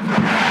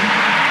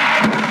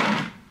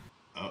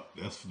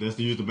 that's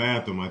to use the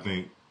bathroom, I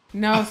think.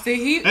 No, see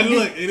he. And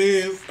look, it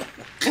is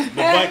the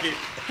bucket.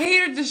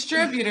 He the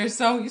distributor,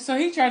 so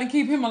he trying to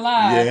keep him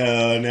alive.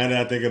 Yeah, now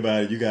that I think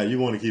about it, you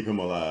want to keep him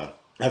alive.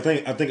 I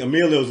think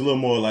Emilio's a little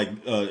more like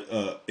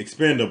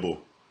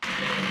expendable.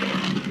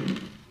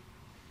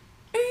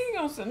 He ain't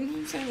gonna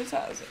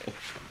sanitize it.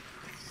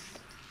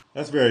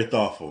 That's very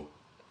thoughtful.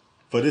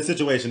 For this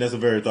situation, that's a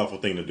very thoughtful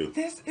thing to do.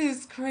 This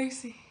is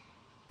crazy.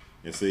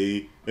 And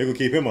see, they're gonna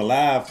keep him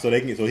alive so he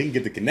can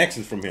get the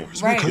connections from him.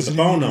 Right. Get the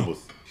phone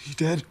numbers. He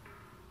dead?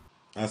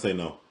 I say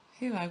no.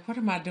 He like, what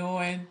am I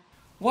doing?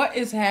 What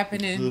is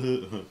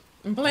happening?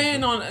 I'm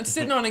playing on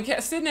sitting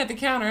at the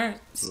counter,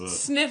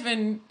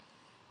 sniffing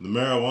the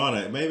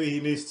marijuana. Maybe he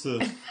needs to.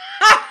 Maybe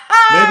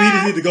he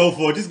just needs to go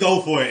for it. Just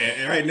go for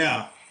it right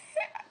now.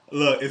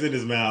 Look, it's in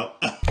his mouth.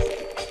 Oh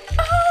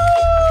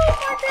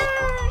my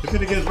God! It's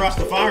gonna get his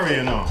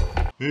Rastafarian on.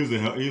 He's a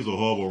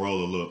horrible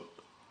roller. Look.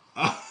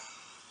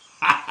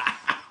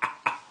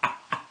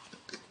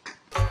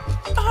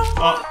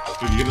 Oh,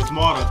 if you get it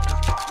smarter.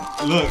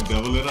 Look,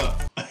 double it up.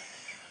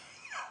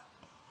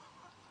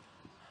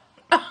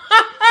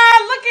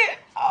 Look at,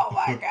 oh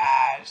my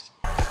gosh.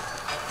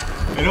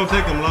 It don't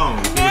take him long.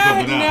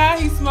 Now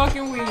he's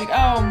smoking weed.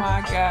 Oh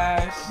my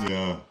gosh.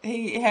 Yeah.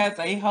 He has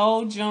a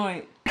whole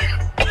joint.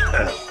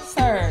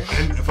 Sir.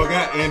 And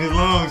and his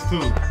lungs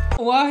too.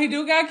 Well, he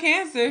do got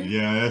cancer.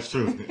 Yeah, that's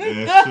true.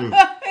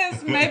 That's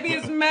true. Maybe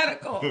it's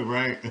medical.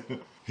 Right.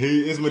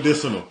 It's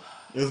medicinal.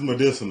 It's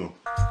medicinal.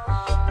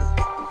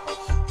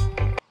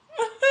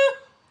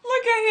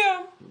 Look at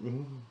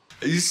him.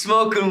 Are you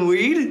smoking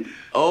weed?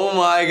 Oh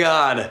my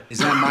God. Is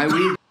that my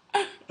weed?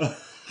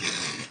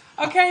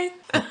 Okay.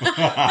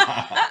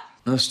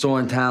 No store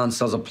in town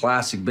sells a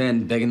plastic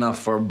bin big enough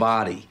for a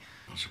body.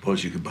 I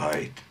suppose you could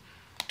buy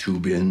 2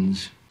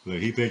 bins. Look,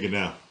 he thinking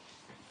now.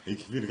 He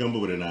could come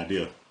up with an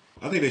idea.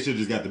 I think they should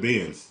just got the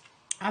Benz.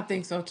 I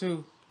think so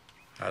too.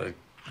 How'd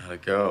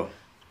it go?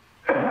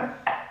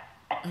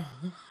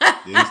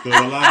 He's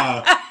still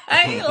alive.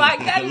 He like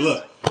that.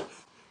 Look.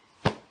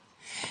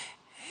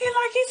 He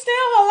like he's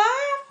still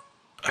alive?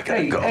 I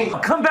gotta go. Hey,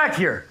 come back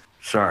here.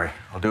 Sorry,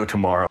 I'll do it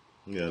tomorrow.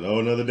 Yeah, no,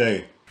 another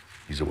day.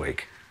 He's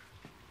awake.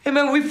 Hey,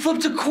 man, we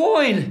flipped a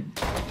coin.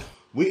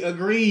 We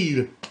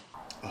agreed.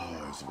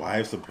 Oh, his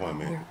wife's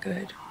appointment. We're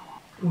good.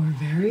 We're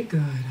very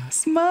good.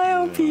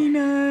 Smile,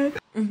 Peanut.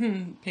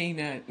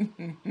 Peanut.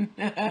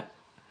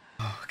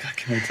 Oh, God,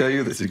 can I tell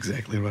you this is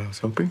exactly what I was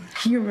hoping?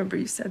 You remember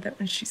you said that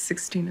when she's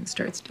 16 and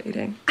starts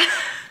dating.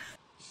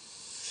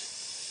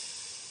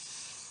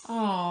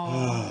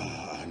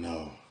 Oh. I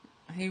know.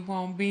 He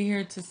won't be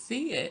here to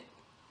see it.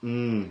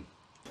 Who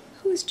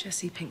is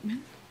Jesse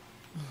Pinkman?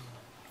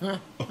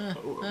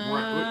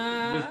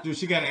 Dude,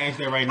 she gotta ask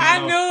that right now. I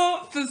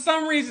knew for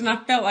some reason I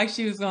felt like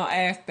she was gonna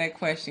ask that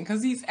question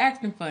because he's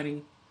acting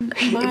funny. Was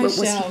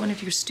he one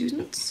of your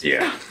students?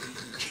 Yeah.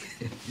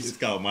 It's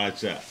called my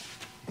shot.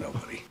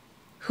 Nobody.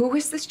 Who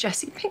is this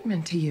Jesse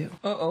Pinkman to you?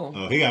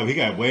 Oh, he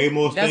got way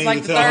more things That's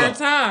like to the tell third her.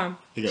 time.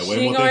 He got She way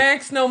ain't more gonna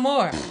things. ask no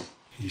more.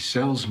 He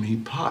sells me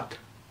pot.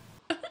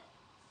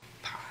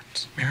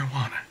 Pot.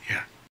 Marijuana,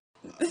 yeah.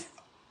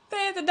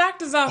 They at the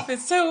doctor's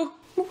office too.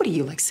 What are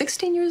you, like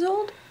 16 years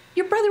old?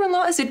 Your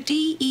brother-in-law is a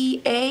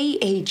DEA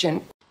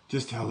agent.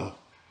 Just tell her.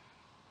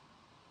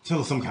 Tell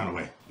her some kind of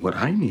way. What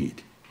I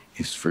need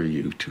is for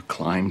you to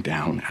climb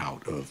down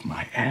out of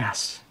my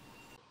ass.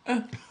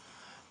 I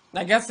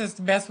guess that's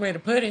the best way to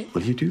put it.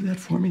 Will you do that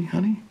for me,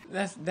 honey?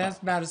 That's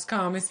about as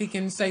calm as he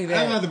can say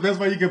That's not that. the best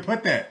way you can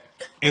put that.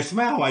 And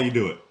smile while you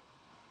do it.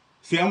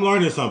 See, I'm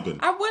learning something.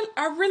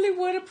 I really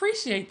would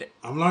appreciate that.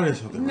 I'm learning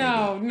something.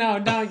 No,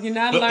 don't. You're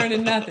not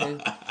learning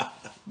nothing.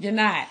 You're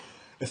not.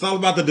 It's all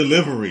about the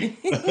delivery.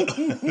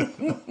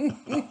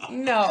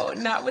 No,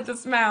 not with the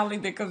smile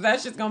either, because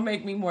that's just gonna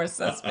make me more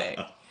suspect.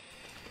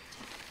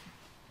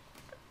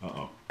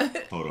 Uh-oh.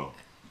 Hold on.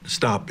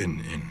 Stop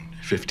in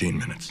 15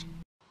 minutes.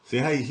 See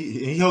how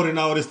he holding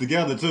all this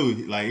together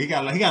too. Like he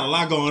got a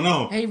lot going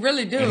on. He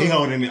really do. And he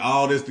holding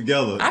all this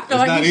together. I feel It's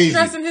like not he's easy.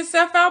 stressing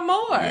himself out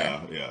more.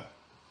 Yeah.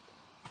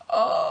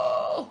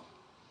 Oh.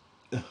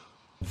 Oh,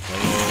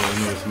 I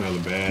know it's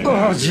smelling bad.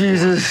 Oh,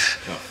 Jesus.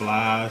 Got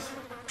flies.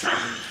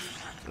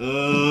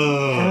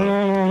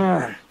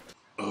 Ugh.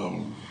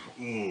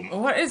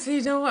 What is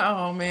he doing?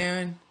 Oh,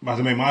 man. About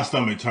to make my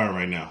stomach turn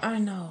right now. I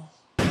know.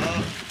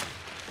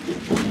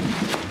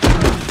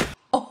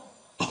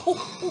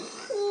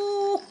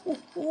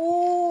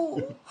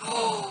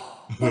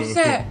 What is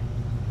that?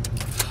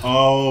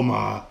 Oh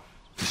my.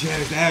 She had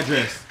his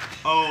address.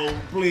 Oh,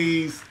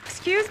 please.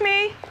 Excuse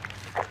me.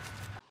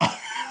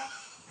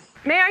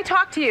 May I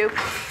talk to you?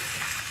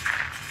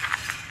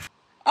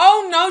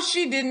 Oh, no,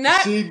 she did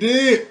not. She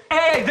did.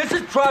 Hey, this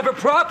is private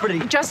property.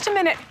 Just a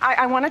minute.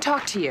 I want to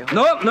talk to you.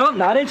 Nope,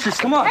 not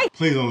interested. Come on. Hey.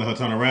 Please don't let her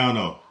turn around,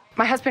 though.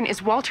 My husband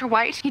is Walter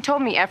White. He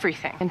told me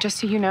everything. And just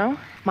so you know,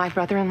 my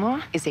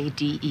brother-in-law is a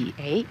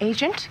DEA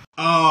agent.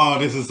 Oh,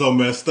 this is so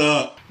messed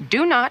up.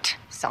 Do not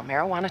sell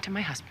marijuana to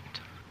my husband.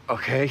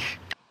 Okay.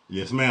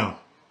 Yes, ma'am.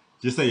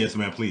 Just say yes,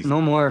 ma'am, please.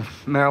 No more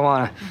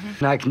marijuana.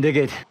 Now I can dig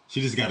it.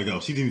 She just got to go.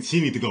 She needs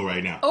to go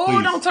right now. Oh,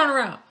 please. don't turn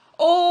around.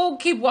 Oh,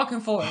 keep walking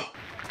forward.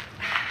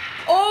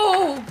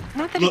 Oh.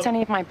 Not that it's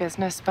any of my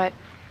business, but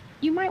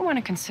you might want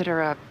to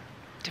consider a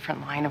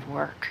different line of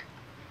work.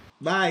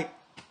 Bye.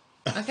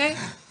 Okay.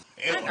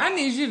 I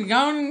need you to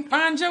go and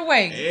find your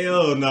way.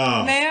 Hell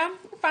no. Ma'am,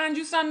 find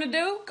you something to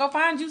do. Go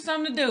find you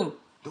something to do.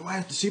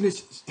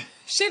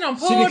 She done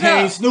pulled She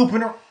became up.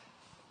 snooping her.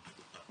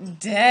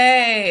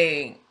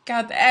 Dang.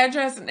 Got the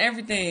address and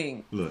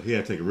everything. Look, he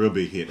had to take a real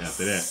big hit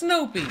after that.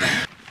 Snoopy.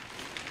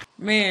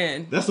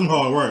 Man. That's some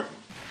hard work.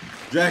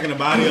 Dragging the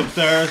body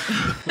upstairs.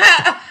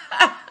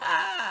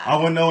 I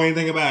wouldn't know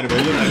anything about it, but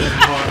it looked like that's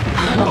some hard.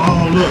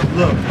 Oh,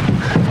 look.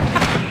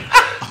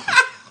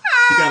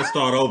 You gotta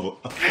start over.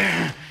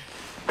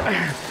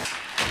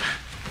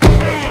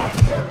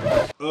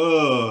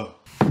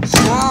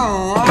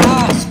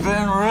 Wow, it's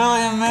been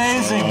really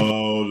amazing.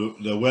 Oh,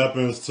 the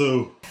weapons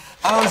too.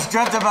 I was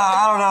dreamt about,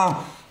 I don't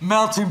know,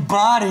 melting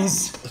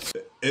bodies.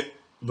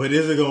 But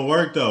is it gonna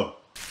work though?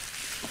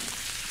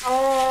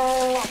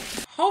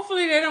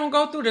 Hopefully they don't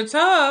go through the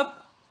tub.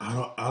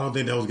 I don't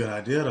think that was a good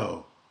idea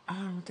though. I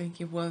don't think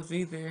it was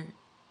either.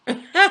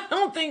 I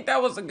don't think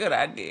that was a good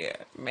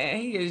idea. Man,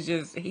 he is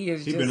just He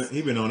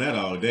been on that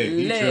all day.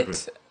 He tripping.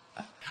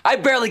 I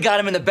barely got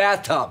him in the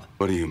bathtub.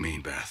 What do you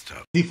mean,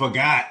 bathtub? He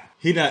forgot.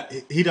 He'd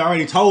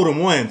already told him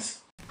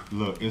once.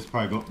 Look, it's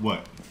probably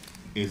what?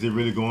 Is it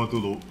really going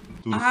through the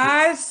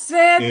I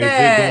said is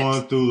that. it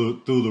going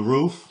through the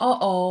roof?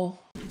 Uh-oh.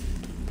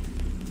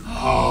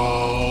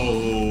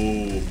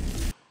 Oh.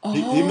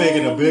 He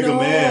making a bigger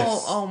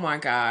mess. Oh my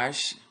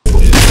gosh.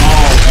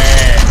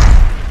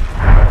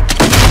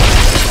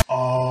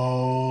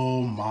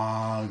 Oh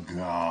my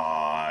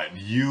God.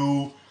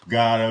 You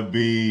gotta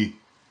be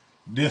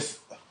this.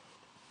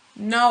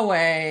 No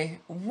way.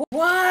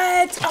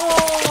 What?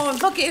 Oh,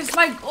 look, it's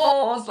like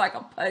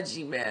a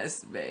pudgy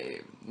mess,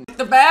 babe.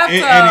 The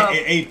bathtub. And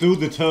it ate through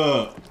the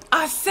tub.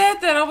 I said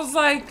that. I was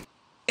like,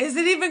 is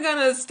it even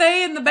gonna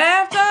stay in the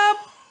bathtub?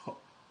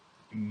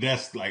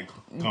 That's like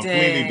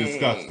completely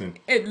disgusting.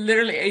 It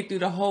literally ate through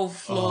the whole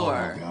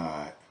floor. Oh my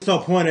God. So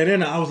I pointed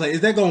in, I was like, is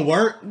that gonna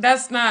work?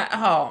 That's not,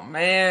 oh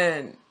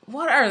man.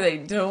 What are they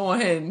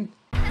doing?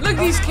 Look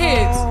at these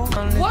kids.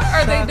 What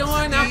are they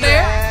doing out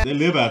there? They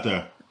live out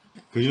there.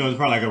 Because, you know, it's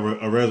probably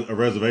like a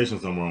reservation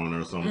somewhere on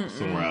there,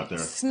 somewhere out there.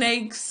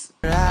 Snakes,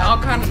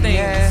 all kind of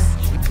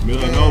things.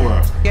 Middle of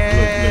nowhere. Look,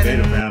 they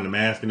done found the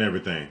mask and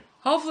everything.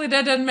 Hopefully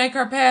that doesn't make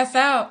her pass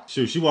out.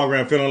 Shoot, she walk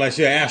around feeling like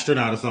she an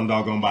astronaut or some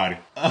doggone body.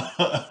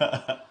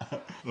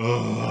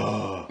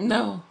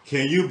 No.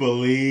 Can you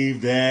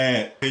believe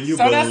that? Can you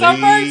so believe that's our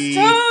first 2,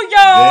 y'all.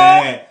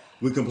 that?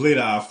 We completed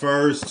our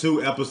first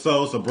 2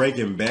 episodes of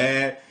Breaking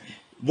Bad.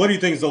 What do you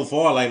think so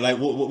far? Like,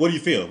 what do you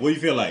feel? What do you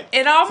feel like?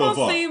 It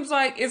almost seems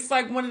like it's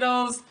like one of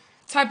those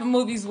type of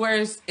movies where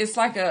it's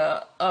like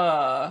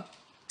a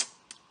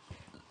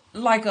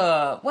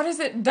what is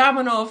it?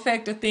 Domino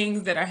effect of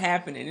things that are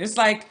happening. It's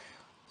like,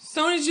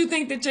 soon as you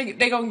think that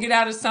they're gonna get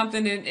out of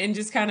something and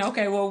just kind of,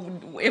 okay, well,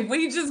 if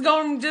we just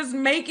gonna just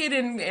make it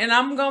and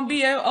I'm gonna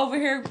be over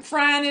here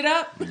frying it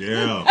up.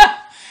 Yeah.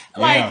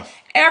 Like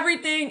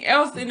everything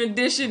else in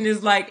addition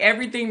is like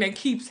everything that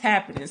keeps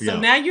happening. So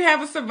now you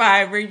have a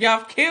survivor.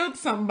 Y'all killed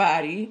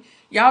somebody.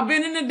 Y'all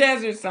been in the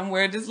desert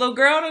somewhere. This little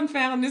girl done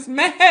found this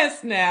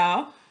mess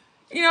now.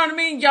 You know what I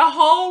mean? Your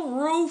whole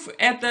roof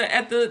at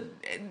the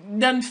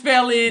done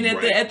fell in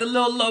at the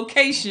little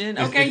location.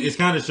 Okay, it's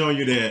kind of showing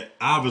you that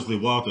obviously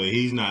Walter,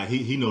 he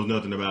knows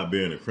nothing about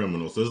being a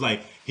criminal. So it's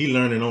like he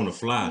learning on the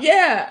fly.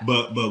 Yeah.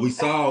 But we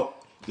saw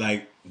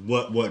like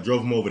what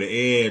drove him over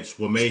the edge.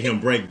 What made him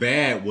break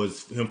bad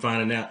was him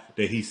finding out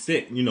that he's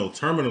sick. You know,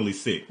 terminally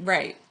sick.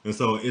 Right. And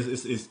so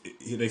it's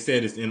they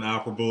said it's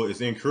inoperable.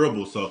 It's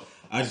incurable. So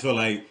I just feel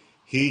like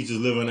he's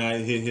just living out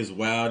his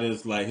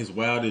wildest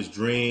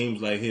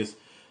dreams, like his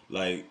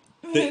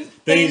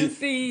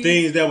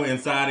things that were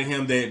inside of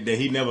him that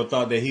he never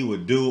thought that he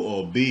would do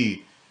or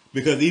be.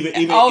 Because even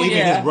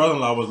his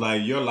brother-in-law was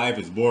like, your life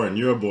is boring,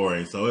 you're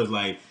boring. So it's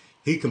like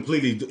he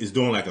completely is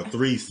doing like a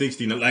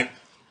 360, like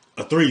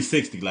a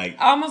 360, like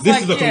almost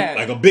this like, is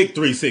like a big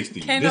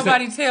 360. Can't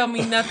nobody tell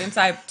me nothing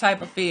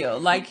type of feel.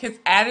 Like his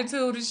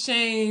attitude has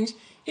changed.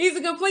 He's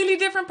a completely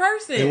different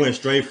person. It went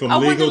straight from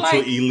legal to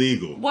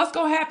illegal. What's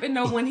gonna happen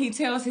though when he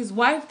tells his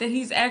wife that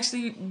he's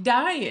actually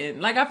dying?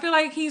 Like I feel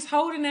like he's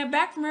holding that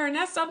back from her, and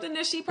that's something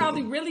that she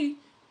probably really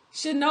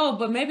should know.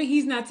 But maybe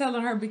he's not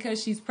telling her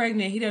because she's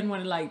pregnant. He doesn't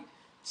want to like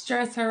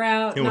stress her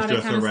out and all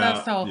that kind of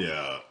stuff. So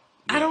yeah.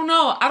 I don't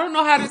know. I don't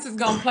know how this is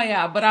gonna play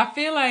out, but I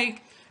feel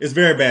like it's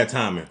very bad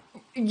timing.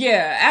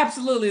 Yeah,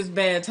 absolutely, it's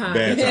bad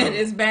timing.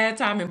 It's bad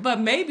timing. But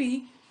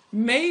maybe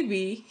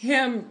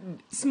him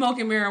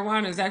smoking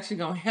marijuana is actually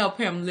going to help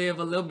him live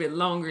a little bit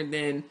longer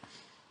than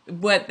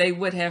what they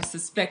would have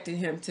suspected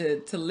him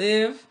to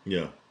live.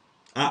 Yeah.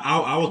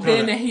 I was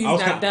kind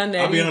of, done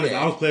that I'll be honest,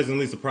 I was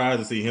pleasantly surprised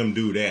to see him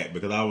do that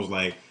because I was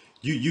like,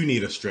 you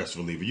need a stress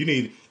reliever. You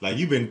need, like,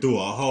 you've been through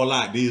a whole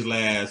lot these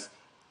last,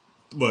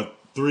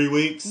 3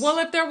 weeks? Well,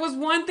 if there was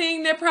one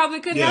thing that probably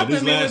could help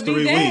him, it would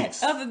be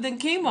that, other than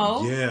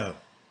chemo. Yeah.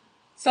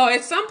 So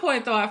at some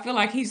point, though, I feel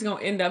like he's going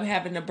to end up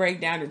having to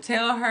break down and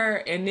tell her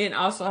and then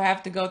also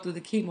have to go through the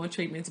chemo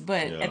treatments.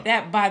 But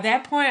by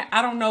that point,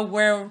 I don't know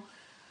where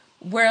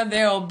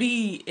they'll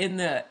be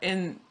where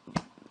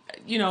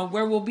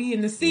we'll be in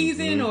the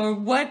season or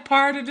what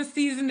part of the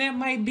season that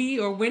might be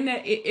or when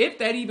if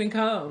that even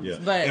comes. Yeah.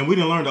 But and we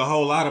done learned a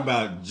whole lot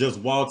about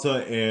just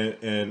Walter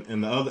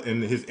and the other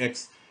and his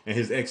ex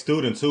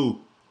student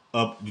too.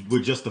 Up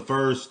with just the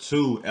first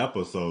 2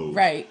 episodes,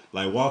 right?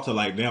 Like Walter,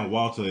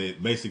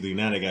 basically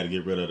now they got to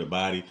get rid of the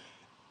body,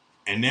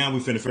 and now we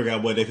finna figure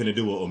out what they finna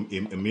do with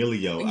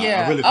Emilio.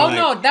 Yeah. I really feel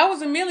no, that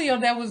was Emilio.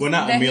 That was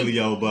not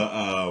Emilio,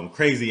 but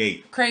Crazy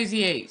 8.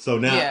 Crazy 8. So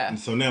now,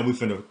 we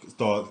finna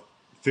start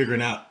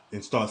figuring out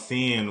and start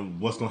seeing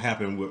what's gonna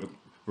happen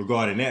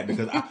regarding that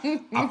because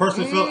I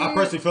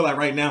personally feel like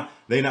right now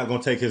they're not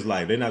gonna take his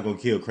life. They're not gonna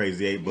kill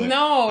Crazy 8. But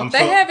no,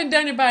 they haven't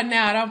done it by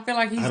now. I don't feel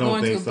like he's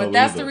going to. So but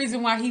that's the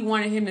reason why he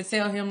wanted him to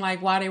tell him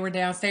like while they were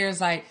downstairs,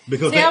 like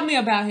tell me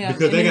about him.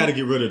 Because they got to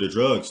get rid of the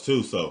drugs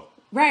too. So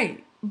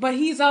right. But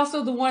he's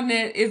also the one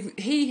that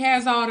he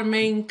has all the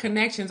main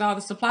connections, all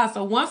the supplies.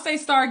 So once they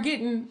start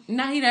getting,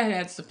 now he doesn't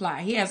have the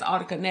supply. He has all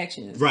the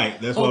connections. Right.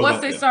 That's but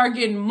once they start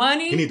getting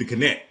money, he need to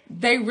connect.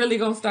 They really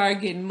gonna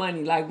start getting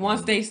money. Like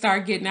once they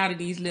start getting out of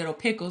these little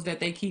pickles that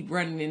they keep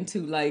running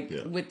into, like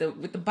with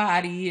the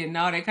body and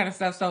all that kind of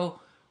stuff. So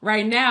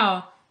right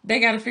now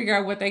they got to figure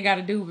out what they got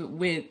to do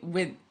with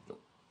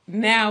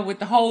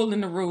the hole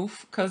in the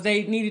roof because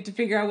they needed to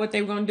figure out what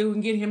they were gonna do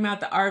and get him out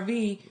the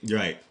RV.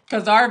 Right.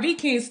 Because the RV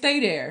can't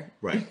stay there.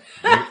 Right.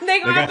 They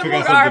gonna have to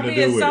move the RV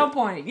at some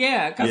point.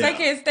 Yeah, because they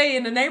can't stay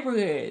in the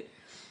neighborhood.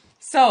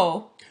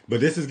 So. But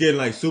this is getting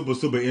like super,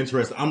 super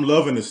interesting. I'm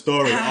loving the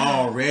story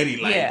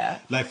already.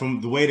 Like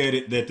from the way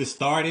that this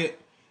started,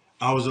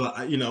 I was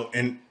like, you know,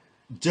 and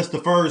just the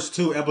first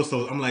 2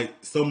 episodes, I'm like,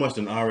 so much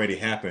done already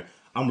happened.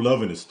 I'm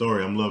loving the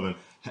story. I'm loving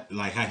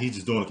like how he's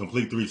just doing a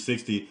complete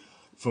 360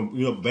 from,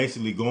 you know,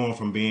 basically going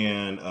from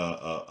being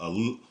a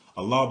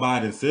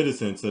law-abiding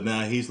citizen to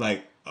now he's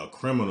like a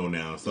criminal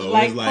now. So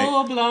like it's like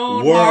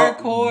full-blown where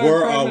hardcore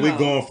are we criminal.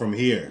 going from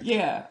here?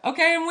 Yeah.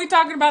 Okay, and we're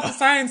talking about the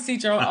science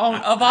teacher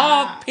of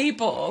all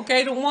people.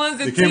 Okay, the ones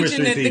that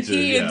teaching the kids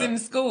in the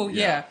school.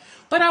 Yeah.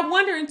 But I'm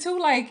wondering too,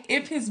 like,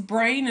 if his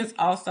brain is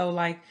also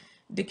like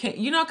decay,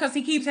 you know, because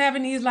he keeps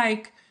having these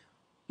like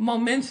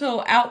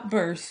momental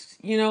outbursts,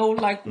 you know,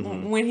 like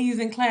when he's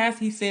in class,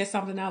 he says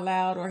something out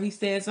loud or he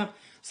says something.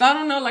 So I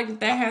don't know, like, if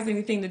that has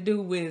anything to do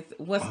with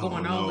what's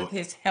going on with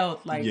his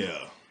health, like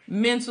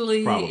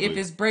mentally, Probably. if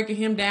it's breaking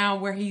him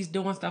down where he's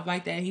doing stuff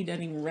like that, he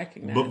doesn't even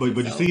recognize. But it,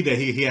 you see that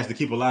he has to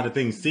keep a lot of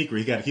things secret.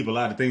 He got to keep a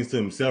lot of things to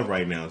himself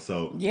right now.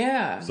 So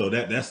so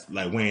that's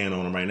like weighing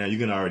on him right now. You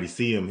can already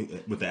see him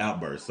with the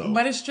outburst. So,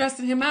 but it's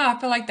stressing him out. I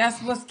feel like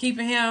that's what's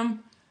keeping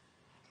him.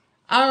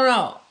 I don't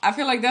know. I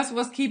feel like that's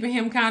what's keeping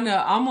him kind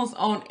of almost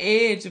on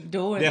edge of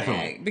doing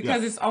that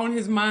because it's on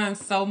his mind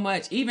so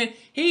much. He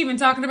even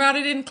talking about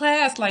it in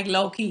class, like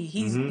low key.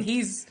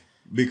 He's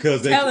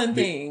because telling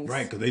things,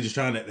 right? Because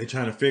they're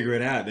trying to figure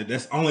it out.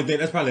 That's probably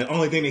the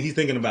only thing that he's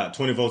thinking about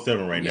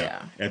 24/7 right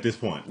now at this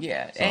point.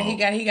 Yeah, so, and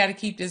he got to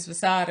keep this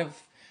facade of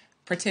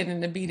pretending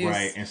to be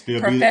this and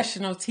still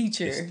professional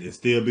teacher and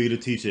still be the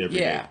teacher every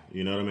day.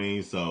 You know what I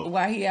mean? So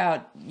while he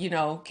out, you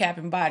know,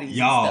 capping bodies.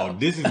 Y'all,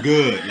 this is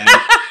good. Like,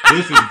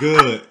 this is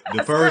good.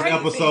 The first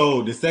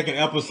episode, the second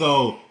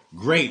episode,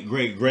 great.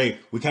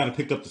 We kind of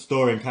picked up the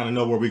story and kind of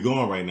know where we're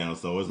going right now.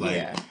 So it's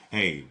like,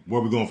 hey,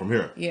 where we going from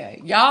here? Yeah,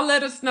 y'all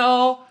let us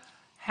know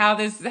how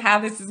this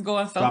is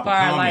going so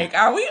far. Like,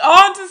 are we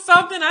on to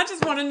something? I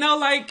just want to know.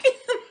 Like,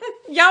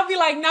 y'all be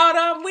like,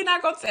 no, we're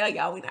not gonna tell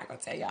y'all. We're not gonna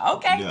tell y'all.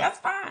 Okay, that's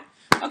fine.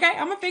 Okay,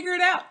 I'm gonna figure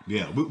it out.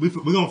 Yeah, we're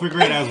gonna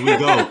figure it out as we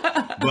go.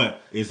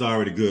 But it's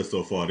already good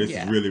so far. This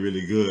is really,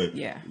 really good.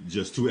 Yeah,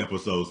 just 2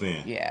 episodes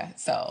in. Yeah,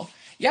 so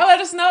y'all let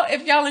us know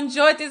if y'all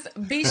enjoyed this.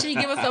 Be sure you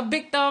give us a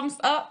big thumbs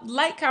up,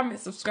 like, comment,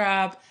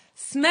 subscribe,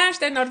 smash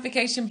that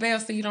notification bell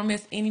so you don't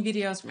miss any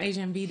videos from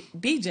Asia and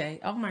BJ.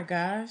 Oh my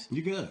gosh,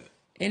 you good.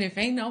 And if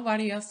ain't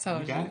nobody else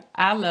told you,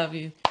 I love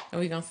you.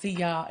 And we're going to see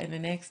y'all in the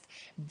next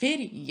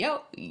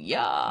video.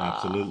 Y'all.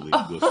 Absolutely.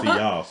 We'll see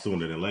y'all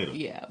sooner than later.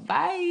 Yeah.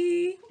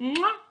 Bye.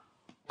 Mwah.